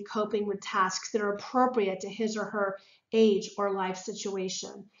difficulty coping with tasks that are appropriate to his or her age or life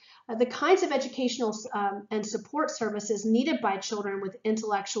situation. The kinds of educational and support services needed by children with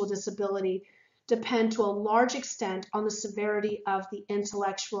intellectual disability depend to a large extent on the severity of the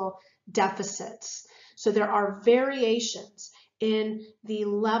intellectual deficits. So there are variations in the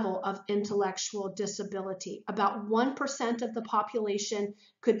level of intellectual disability. About 1% of the population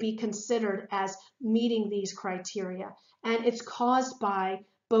could be considered as meeting these criteria, and it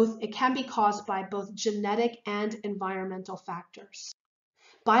can be caused by both genetic and environmental factors.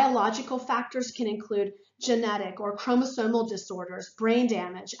 Biological factors can include genetic or chromosomal disorders, brain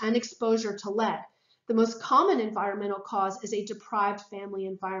damage, and exposure to lead. The most common environmental cause is a deprived family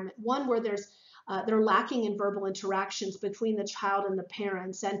environment, one where they're lacking in verbal interactions between the child and the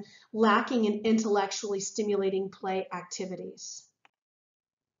parents and lacking in intellectually stimulating play activities.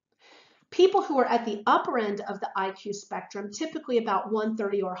 People who are at the upper end of the IQ spectrum, typically about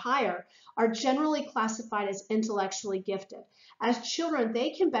 130 or higher, are generally classified as intellectually gifted. As children,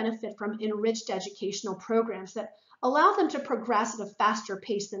 they can benefit from enriched educational programs that allow them to progress at a faster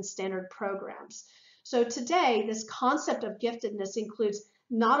pace than standard programs. So today, this concept of giftedness includes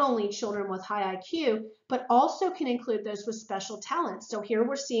not only children with high IQ, but also can include those with special talents. So here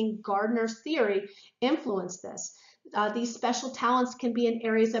we're seeing Gardner's theory influence this. These special talents can be in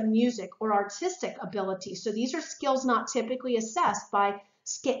areas of music or artistic ability. So these are skills not typically assessed by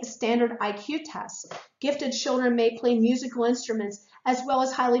standard IQ tests. Gifted children may play musical instruments as well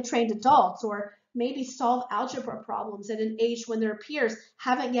as highly trained adults, or maybe solve algebra problems at an age when their peers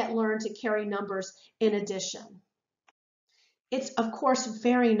haven't yet learned to carry numbers in addition. It's of course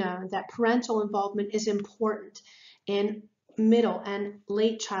very known that parental involvement is important in middle and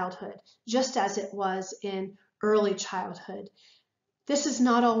late childhood, just as it was in early childhood. This is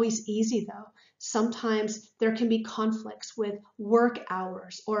not always easy though. Sometimes there can be conflicts with work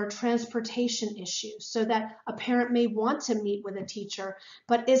hours or transportation issues, so that a parent may want to meet with a teacher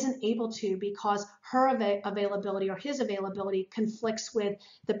but isn't able to because her availability or his availability conflicts with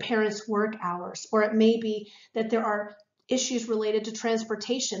the parent's work hours. Or it may be that there are issues related to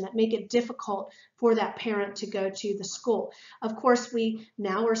transportation that make it difficult for that parent to go to the school. Of course, we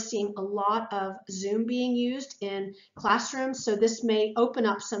now are seeing a lot of Zoom being used in classrooms, so this may open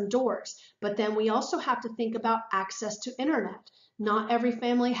up some doors. But then we also have to think about access to internet. Not every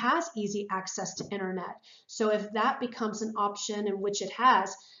family has easy access to internet. So if that becomes an option, in which it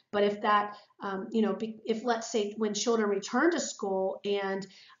has, but if that, if let's say when children return to school and,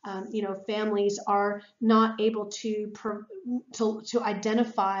 families are not able to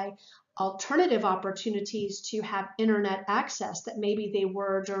identify alternative opportunities to have internet access that maybe they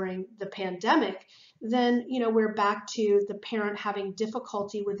were during the pandemic, then we're back to the parent having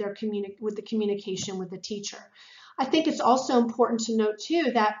difficulty with their communication with the teacher. I think it's also important to note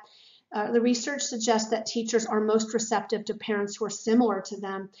too that the research suggests that teachers are most receptive to parents who are similar to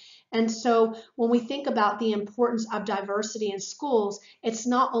them. And so when we think about the importance of diversity in schools, it's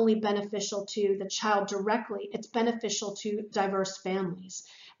not only beneficial to the child directly, it's beneficial to diverse families.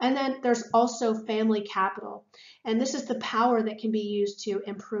 And then there's also family capital. And this is the power that can be used to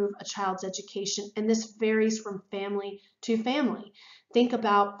improve a child's education. And this varies from family to family. Think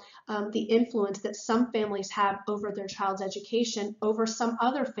about the influence that some families have over their child's education over some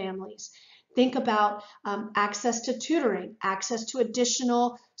other families. Think about access to tutoring, access to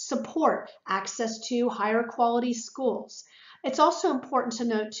additional support, access to higher quality schools. It's also important to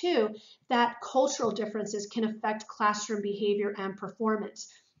note too that cultural differences can affect classroom behavior and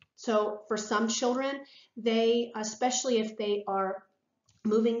performance. So for some children, they, especially if they are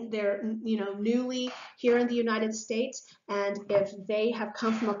moving there, newly here in the United States, and if they have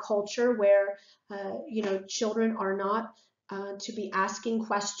come from a culture where, children are not to be asking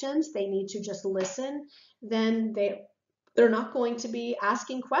questions, they need to just listen, then they're not going to be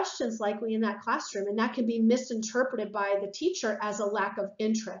asking questions likely in that classroom, and that can be misinterpreted by the teacher as a lack of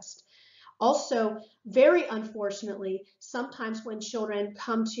interest. Also, very unfortunately, sometimes when children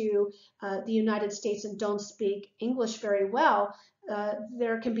come to the United States and don't speak English very well,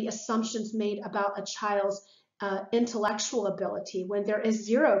 there can be assumptions made about a child's intellectual ability when there is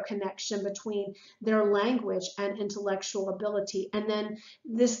zero connection between their language and intellectual ability. And then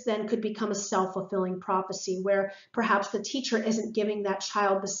this then could become a self-fulfilling prophecy where perhaps the teacher isn't giving that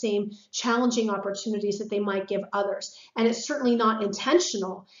child the same challenging opportunities that they might give others. And it's certainly not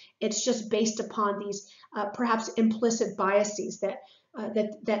intentional. It's just based upon these perhaps implicit biases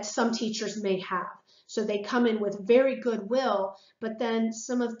that some teachers may have. So they come in with very good will, but then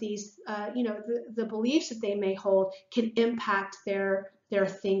some of these, the beliefs that they may hold can impact their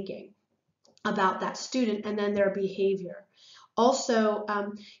thinking about that student and then their behavior. Also,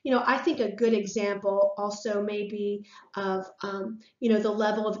 I think a good example also may be of, the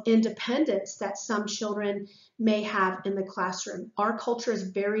level of independence that some children may have in the classroom. Our culture is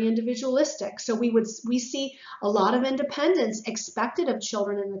very individualistic, so we see a lot of independence expected of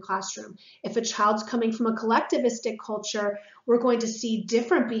children in the classroom. If a child's coming from a collectivistic culture, we're going to see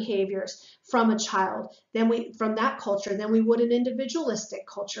different behaviors from a child from that culture than we would an individualistic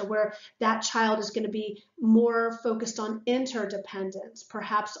culture, where that child is going to be more focused on interdependence,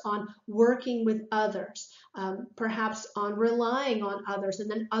 perhaps on working with others, perhaps on relying on others, and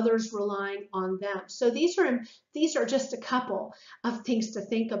then others relying on them. So these are just a couple of things to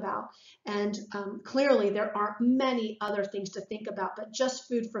think about. And clearly there are many other things to think about, but just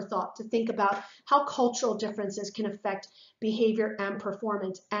food for thought to think about how cultural differences can affect behavior and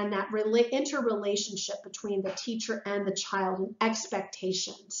performance, and that interrelationship between the teacher and the child, and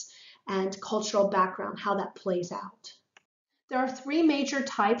expectations and cultural background, how that plays out. There are three major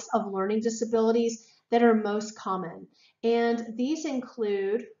types of learning disabilities that are most common, and these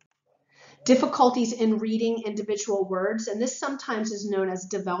include difficulties in reading individual words, and this sometimes is known as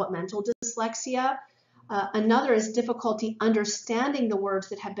developmental dyslexia. Another is difficulty understanding the words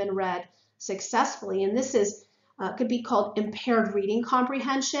that have been read successfully, and this is could be called impaired reading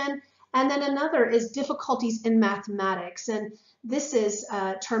comprehension. And then another is difficulties in mathematics, and this is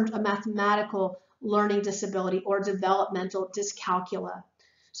termed a mathematical learning disability or developmental dyscalculia.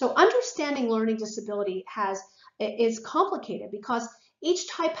 So understanding learning disability is complicated because each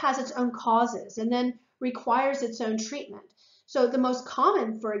type has its own causes and then requires its own treatment. So the most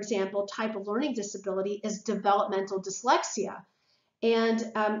common, for example, type of learning disability is developmental dyslexia. And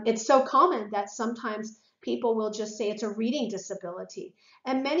it's so common that sometimes people will just say it's a reading disability.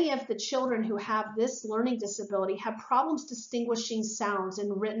 And many of the children who have this learning disability have problems distinguishing sounds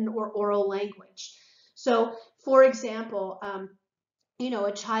in written or oral language. So, for example,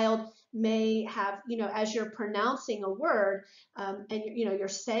 a child may have, as you're pronouncing a word, and you're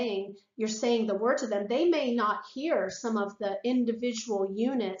saying the word to them, they may not hear some of the individual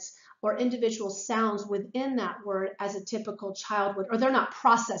units or individual sounds within that word as a typical child would, or they're not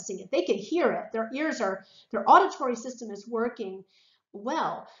processing it. They can hear it. Their auditory system is working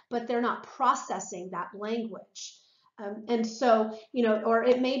well, but they're not processing that language. And so, or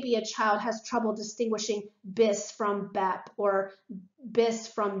it may be a child has trouble distinguishing bis from bep or bis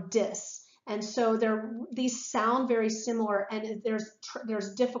from dis. And so these sound very similar, and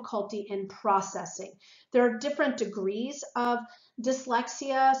there's difficulty in processing. There are different degrees of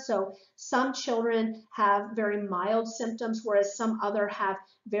dyslexia. So some children have very mild symptoms, whereas some other have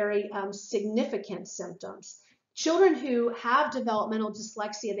very significant symptoms. Children who have developmental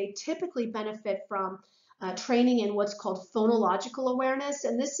dyslexia, they typically benefit from training in what's called phonological awareness,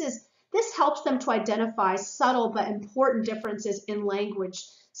 and this helps them to identify subtle but important differences in language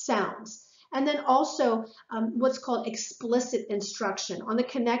sounds. And then also what's called explicit instruction on the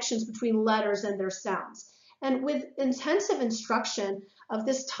connections between letters and their sounds. And with intensive instruction of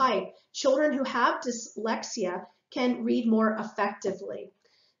this type, children who have dyslexia can read more effectively.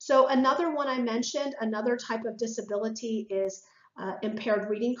 So another one I mentioned, another type of disability is impaired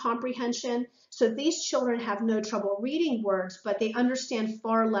reading comprehension. So these children have no trouble reading words, but they understand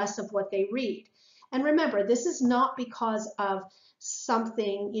far less of what they read. And remember, this is not because of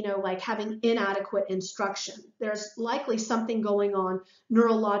something, like having inadequate instruction. There's likely something going on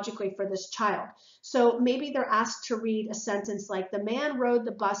neurologically for this child. So maybe they're asked to read a sentence like, the man rode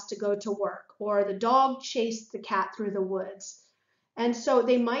the bus to go to work, or the dog chased the cat through the woods. And so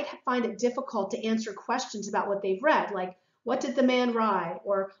they might find it difficult to answer questions about what they've read, like, what did the man ride,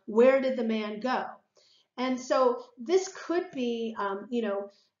 or where did the man go? And so this could be,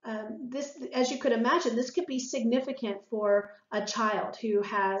 this, as you could imagine, this could be significant for a child who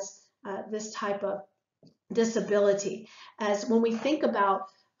has this type of disability. As when we think about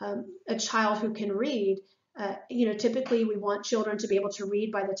a child who can read, typically we want children to be able to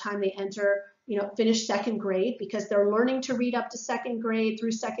read by the time they finish second grade, because they're learning to read up to second grade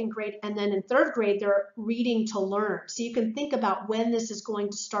through second grade, and then in third grade they're reading to learn. So you can think about when this is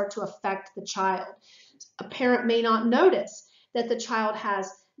going to start to affect the child. A parent may not notice that the child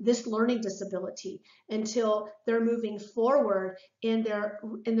has this learning disability until they're moving forward in their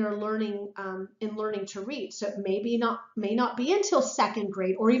learning to read. So it may not be until second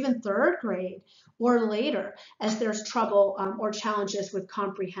grade or even third grade or later as there's trouble or challenges with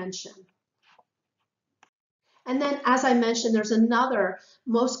comprehension. And then, as I mentioned, there's another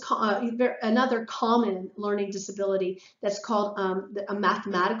common learning disability that's called a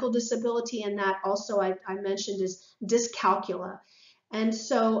mathematical disability, and that also I mentioned is dyscalculia. And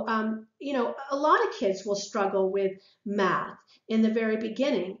so, a lot of kids will struggle with math in the very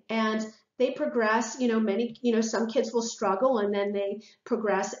beginning, and they progress. Some kids will struggle, and then they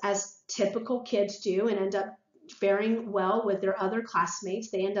progress as typical kids do, and end up faring well with their other classmates.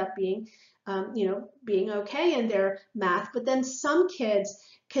 They end up being okay in their math, but then some kids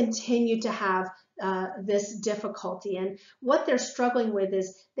continue to have this difficulty, and what they're struggling with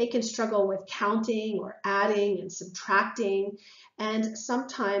is they can struggle with counting or adding and subtracting, and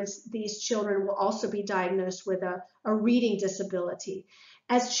sometimes these children will also be diagnosed with a reading disability.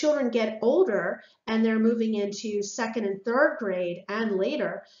 As children get older and they're moving into second and third grade and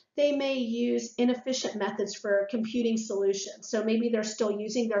later, they may use inefficient methods for computing solutions. So maybe they're still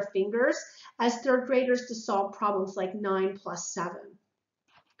using their fingers as third graders to solve problems like 9 plus 7.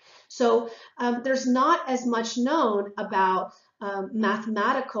 So there's not as much known about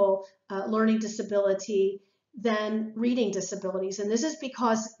mathematical learning disability than reading disabilities. And this is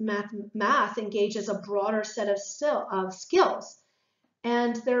because math engages a broader set of skills.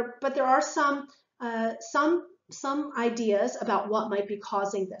 But there are some ideas about what might be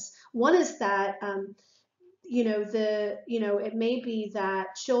causing this. One is that it may be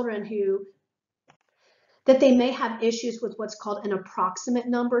that children who that they may have issues with what's called an approximate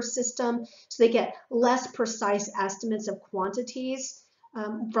number system. So they get less precise estimates of quantities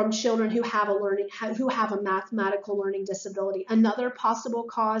from children who have a mathematical learning disability. Another possible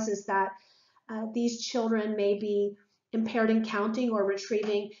cause is that these children may be impaired in counting or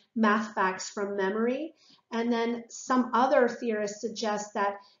retrieving math facts from memory. And then some other theorists suggest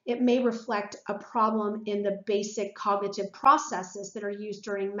that it may reflect a problem in the basic cognitive processes that are used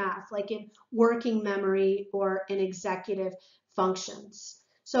during math, like in working memory or in executive functions.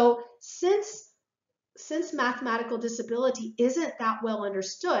 So since mathematical disability isn't that well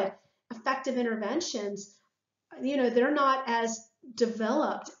understood, effective interventions, they're not as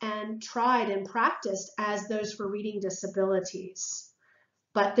developed and tried and practiced as those for reading disabilities,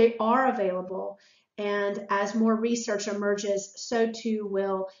 but they are available. And as more research emerges, so too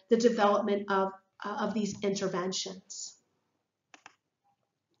will the development of these interventions.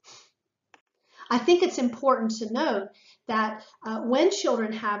 I think it's important to note that when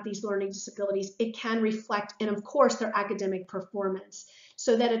children have these learning disabilities, it can reflect in, of course, their academic performance,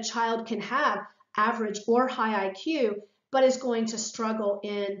 so that a child can have average or high IQ, but is going to struggle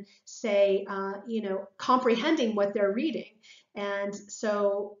in, say, comprehending what they're reading. And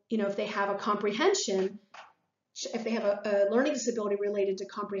so, if they have a comprehension, if they have a learning disability related to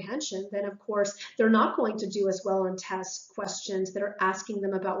comprehension, then of course they're not going to do as well on test questions that are asking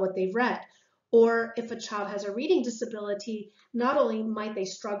them about what they've read. Or if a child has a reading disability, not only might they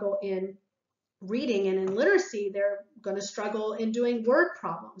struggle in reading and in literacy, they're going to struggle in doing word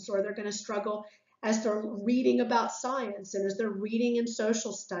problems, or they're going to struggle as they're reading about science and as they're reading in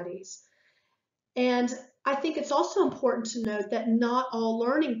social studies. And I think it's also important to note that not all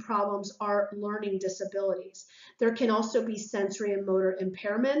learning problems are learning disabilities. There can also be sensory and motor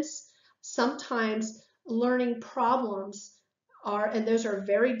impairments. Sometimes learning problems and those are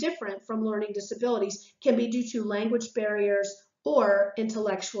very different from learning disabilities, can be due to language barriers or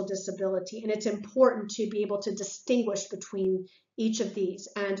intellectual disability. And it's important to be able to distinguish between each of these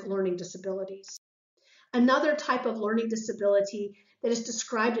and learning disabilities. Another type of learning disability that is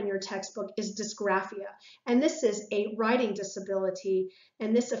described in your textbook is dysgraphia. And this is a writing disability,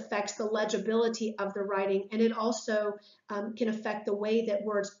 and this affects the legibility of the writing, and it also can affect the way that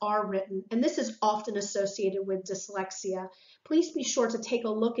words are written. And this is often associated with dyslexia. Please be sure to take a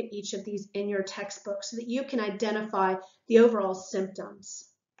look at each of these in your textbook so that you can identify the overall symptoms.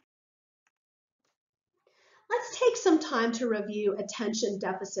 Let's take some time to review attention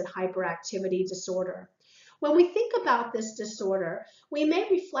deficit hyperactivity disorder. When we think about this disorder, we may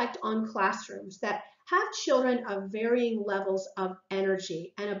reflect on classrooms that have children of varying levels of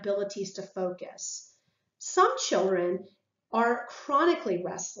energy and abilities to focus. Some children are chronically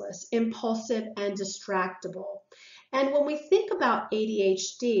restless, impulsive, and distractible. And when we think about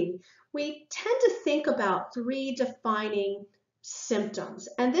ADHD, we tend to think about three defining symptoms,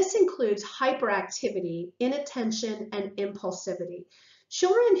 and this includes hyperactivity, inattention, and impulsivity.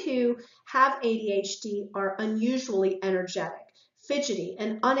 Children who have ADHD are unusually energetic, fidgety,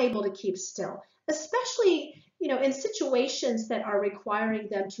 and unable to keep still, especially in situations that are requiring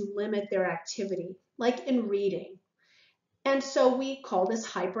them to limit their activity, like in reading. And so we call this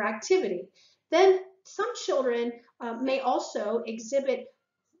hyperactivity. Then some children may also exhibit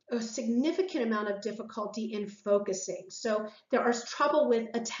a significant amount of difficulty in focusing. So there is trouble with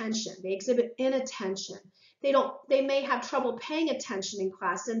attention. They exhibit inattention. They may have trouble paying attention in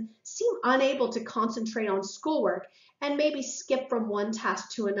class and seem unable to concentrate on schoolwork and maybe skip from one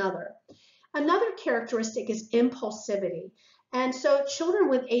task to another. Another characteristic is impulsivity. And so children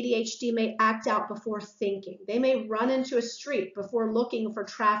with ADHD may act out before thinking. They may run into a street before looking for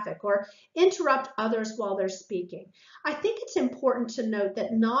traffic or interrupt others while they're speaking. I think it's important to note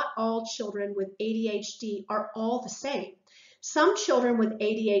that not all children with ADHD are all the same. Some children with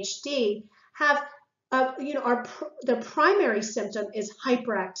ADHD have, their primary symptom is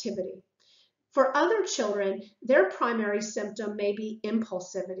hyperactivity. For other children, their primary symptom may be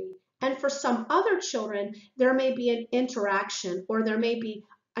impulsivity. And for some other children, there may be an interaction, or there may be,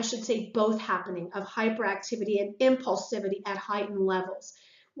 I should say, both happening, of hyperactivity and impulsivity at heightened levels.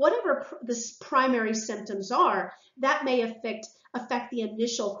 Whatever the primary symptoms are, that may affect the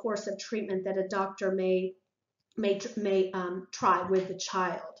initial course of treatment that a doctor may try with the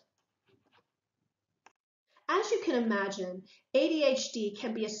child. As you can imagine, ADHD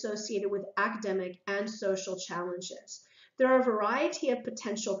can be associated with academic and social challenges. There are a variety of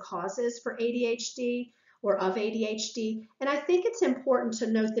potential causes for ADHD or of ADHD, and I think it's important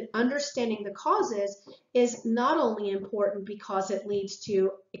to note that understanding the causes is not only important because it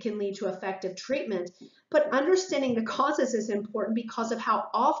can lead to effective treatment, but understanding the causes is important because of how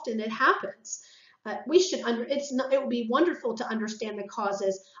often it happens. it would be wonderful to understand the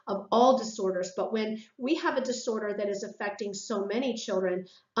causes of all disorders, but when we have a disorder that is affecting so many children,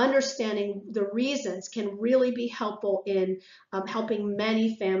 understanding the reasons can really be helpful in helping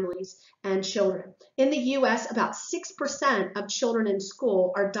many families and children. In the US, about 6% of children in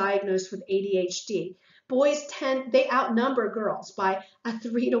school are diagnosed with ADHD. Boys they outnumber girls by a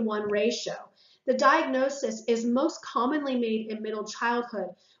 3-to-1 ratio. The diagnosis is most commonly made in middle childhood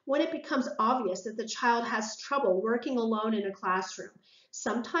when it becomes obvious that the child has trouble working alone in a classroom.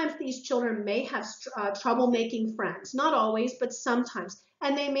 Sometimes these children may have trouble making friends, not always, but sometimes,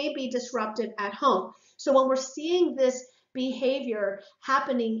 and they may be disrupted at home. So when we're seeing this behavior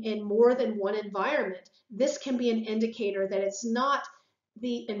happening in more than one environment, this can be an indicator that it's not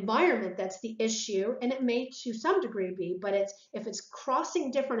the environment that's the issue, and it may to some degree be, but if it's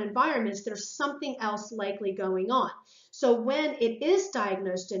crossing different environments, there's something else likely going on. So when it is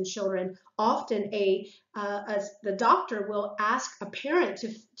diagnosed in children, often the doctor will ask a parent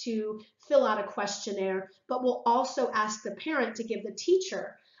to fill out a questionnaire, but will also ask the parent to give the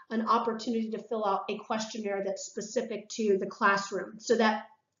teacher an opportunity to fill out a questionnaire that's specific to the classroom, so that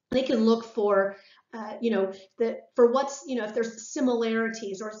they can look for if there's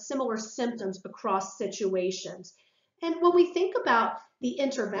similarities or similar symptoms across situations. And when we think about the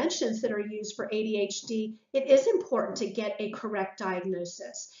interventions that are used for ADHD, it is important to get a correct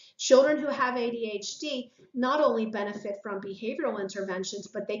diagnosis. Children who have ADHD not only benefit from behavioral interventions,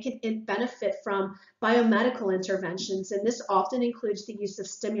 but they can benefit from biomedical interventions, and this often includes the use of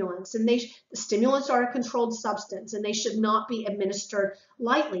stimulants. And the stimulants are a controlled substance, and they should not be administered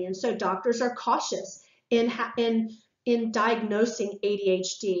lightly. And so doctors are cautious in diagnosing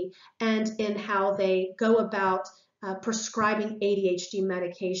ADHD and in how they go about prescribing ADHD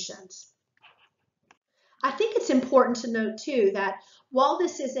medications. I think it's important to note too that while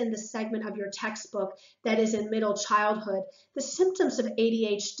this is in the segment of your textbook that is in middle childhood, the symptoms of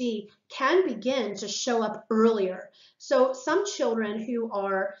ADHD can begin to show up earlier. So some children who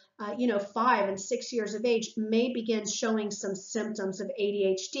are 5 and 6 years of age may begin showing some symptoms of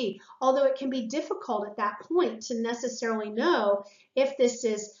ADHD, although it can be difficult at that point to necessarily know if this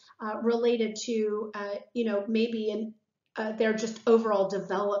is related to maybe their just overall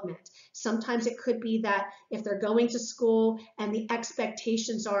development. Sometimes it could be that if they're going to school and the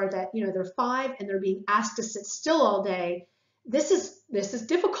expectations are that they're 5 and they're being asked to sit still all day, this is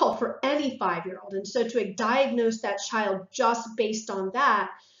difficult for any 5-year-old. And so to diagnose that child just based on that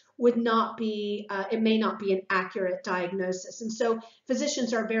would not be, it may not be an accurate diagnosis. And so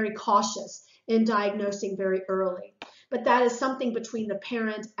physicians are very cautious in diagnosing very early. But that is something between the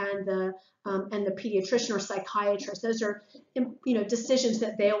parent and the pediatrician or psychiatrist. Those are decisions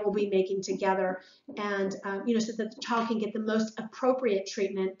that they will be making together, and so that the child can get the most appropriate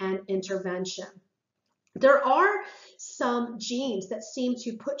treatment and intervention. There are some genes that seem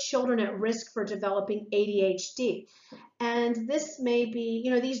to put children at risk for developing ADHD. And this may be,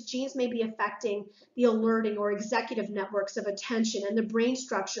 these genes may be affecting the alerting or executive networks of attention and the brain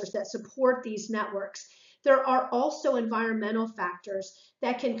structures that support these networks. There are also environmental factors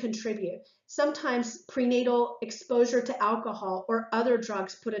that can contribute. Sometimes prenatal exposure to alcohol or other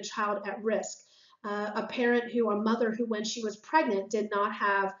drugs put a child at risk. A mother who when she was pregnant did not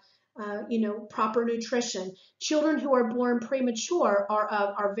have proper nutrition. Children who are born premature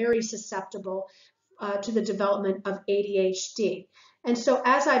are very susceptible to the development of ADHD. And so,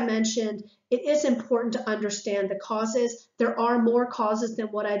 as I mentioned, it is important to understand the causes. There are more causes than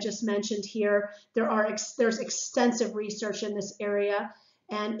what I just mentioned here. There's extensive research in this area,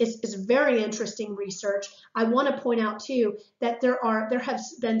 and it's very interesting research. I want to point out too that there have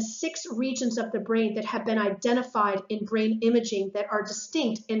been 6 regions of the brain that have been identified in brain imaging that are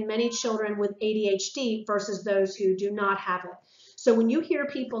distinct in many children with ADHD versus those who do not have it. So when you hear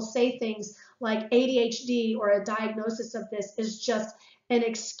people say things like ADHD or a diagnosis of this is just an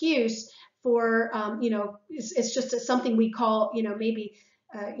excuse for, it's just something we call, maybe,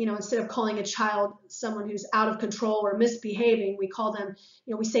 instead of calling a child someone who's out of control or misbehaving, we call them,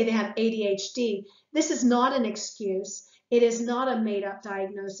 we say they have ADHD. This is not an excuse. It is not a made-up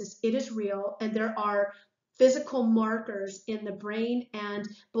diagnosis. It is real, and there are physical markers in the brain and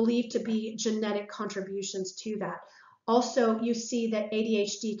believed to be genetic contributions to that. Also, you see that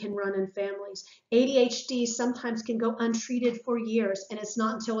ADHD can run in families. ADHD sometimes can go untreated for years, and it's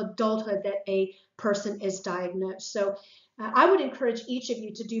not until adulthood that a person is diagnosed. So I would encourage each of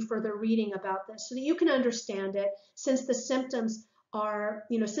you to do further reading about this so that you can understand it, since the symptoms are,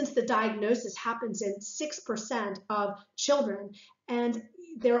 since the diagnosis happens in 6% of children, and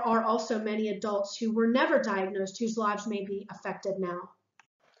there are also many adults who were never diagnosed whose lives may be affected now.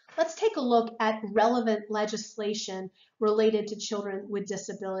 Let's take a look at relevant legislation related to children with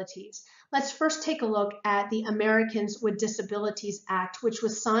disabilities. Let's first take a look at the Americans with Disabilities Act, which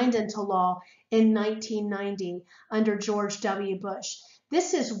was signed into law in 1990 under George W. Bush.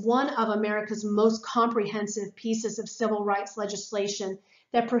 This is one of America's most comprehensive pieces of civil rights legislation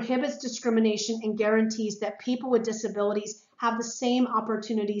that prohibits discrimination and guarantees that people with disabilities have the same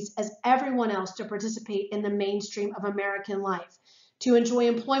opportunities as everyone else to participate in the mainstream of American life, to enjoy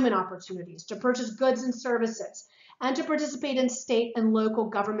employment opportunities, to purchase goods and services, and to participate in state and local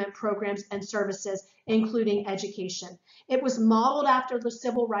government programs and services, including education. It was modeled after the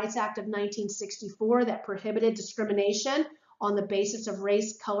Civil Rights Act of 1964 that prohibited discrimination on the basis of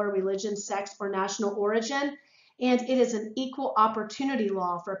race, color, religion, sex, or national origin, and it is an equal opportunity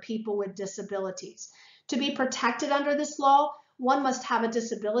law for people with disabilities. To be protected under this law, one must have a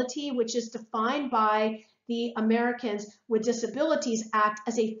disability, which is defined by the Americans with Disabilities Act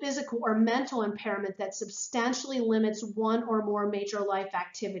as a physical or mental impairment that substantially limits one or more major life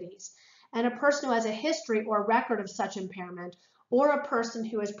activities. And a person who has a history or record of such impairment, or a person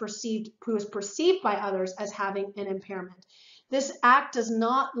who is perceived by others as having an impairment. This act does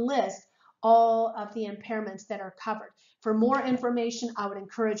not list all of the impairments that are covered. For more information, I would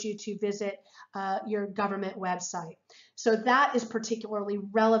encourage you to visit your government website. So that is particularly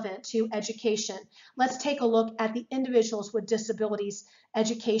relevant to education. Let's take a look at the Individuals with Disabilities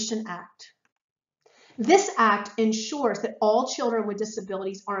Education Act. This act ensures that all children with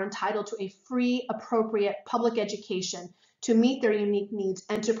disabilities are entitled to a free, appropriate public education to meet their unique needs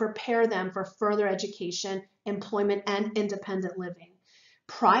and to prepare them for further education, employment, and independent living.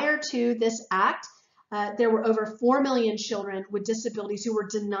 Prior to this act, there were over 4 million children with disabilities who were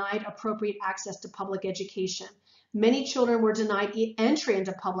denied appropriate access to public education. Many children were denied entry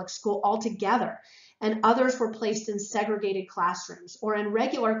into public school altogether, and others were placed in segregated classrooms or in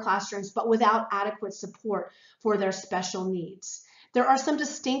regular classrooms, but without adequate support for their special needs. There are some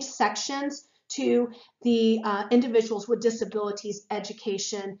distinct sections to the Individuals with Disabilities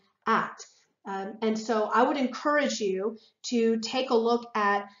Education Act. And so I would encourage you to take a look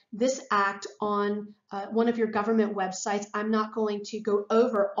at this act on one of your government websites. I'm not going to go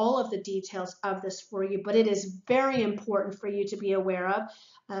over all of the details of this for you, but it is very important for you to be aware of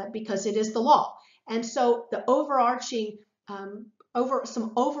because it is the law. And so the overarching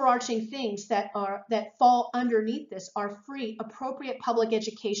things that fall underneath this are free, appropriate public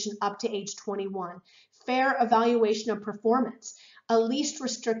education up to age 21, fair evaluation of performance, a least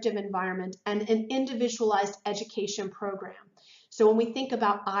restrictive environment, and an individualized education program. So when we think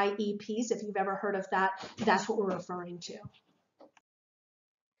about IEPs, if you've ever heard of that, that's what we're referring to.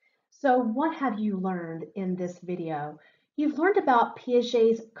 So what have you learned in this video? You've learned about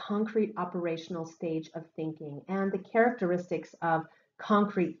Piaget's concrete operational stage of thinking and the characteristics of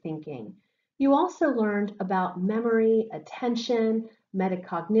concrete thinking. You also learned about memory, attention,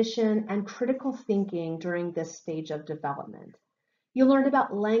 metacognition, and critical thinking during this stage of development. You learned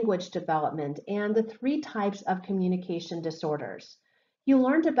about language development and the 3 types of communication disorders. You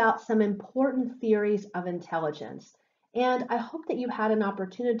learned about some important theories of intelligence, and I hope that you had an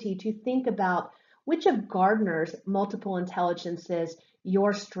opportunity to think about which of Gardner's multiple intelligences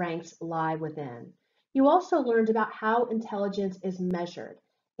your strengths lie within. You also learned about how intelligence is measured,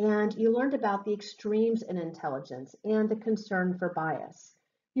 and you learned about the extremes in intelligence and the concern for bias.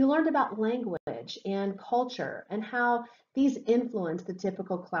 You learned about language and culture and how these influence the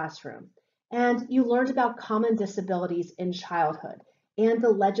typical classroom. And you learned about common disabilities in childhood and the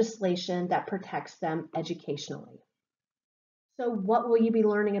legislation that protects them educationally. So what will you be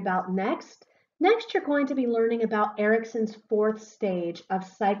learning about next? Next, you're going to be learning about Erikson's 4th stage of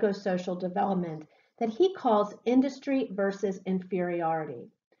psychosocial development that he calls industry versus inferiority.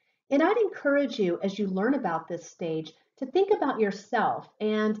 And I'd encourage you, as you learn about this stage, to think about yourself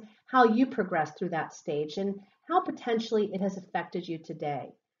and how you progress through that stage and how potentially it has affected you today.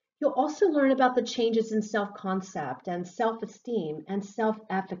 You'll also learn about the changes in self-concept and self-esteem and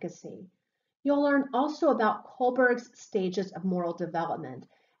self-efficacy. You'll learn also about Kohlberg's stages of moral development.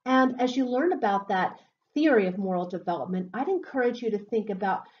 And as you learn about that theory of moral development, I'd encourage you to think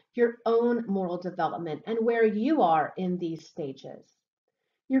about your own moral development and where you are in these stages.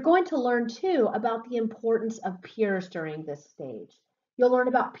 You're going to learn too about the importance of peers during this stage. You'll learn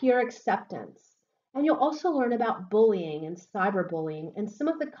about peer acceptance, and you'll also learn about bullying and cyberbullying and some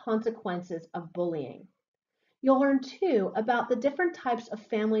of the consequences of bullying. You'll learn too about the different types of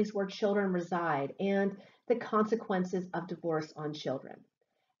families where children reside and the consequences of divorce on children.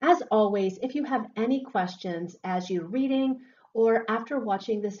 As always, if you have any questions as you're reading or after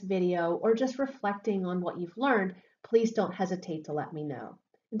watching this video or just reflecting on what you've learned, please don't hesitate to let me know.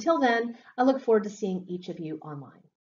 Until then, I look forward to seeing each of you online.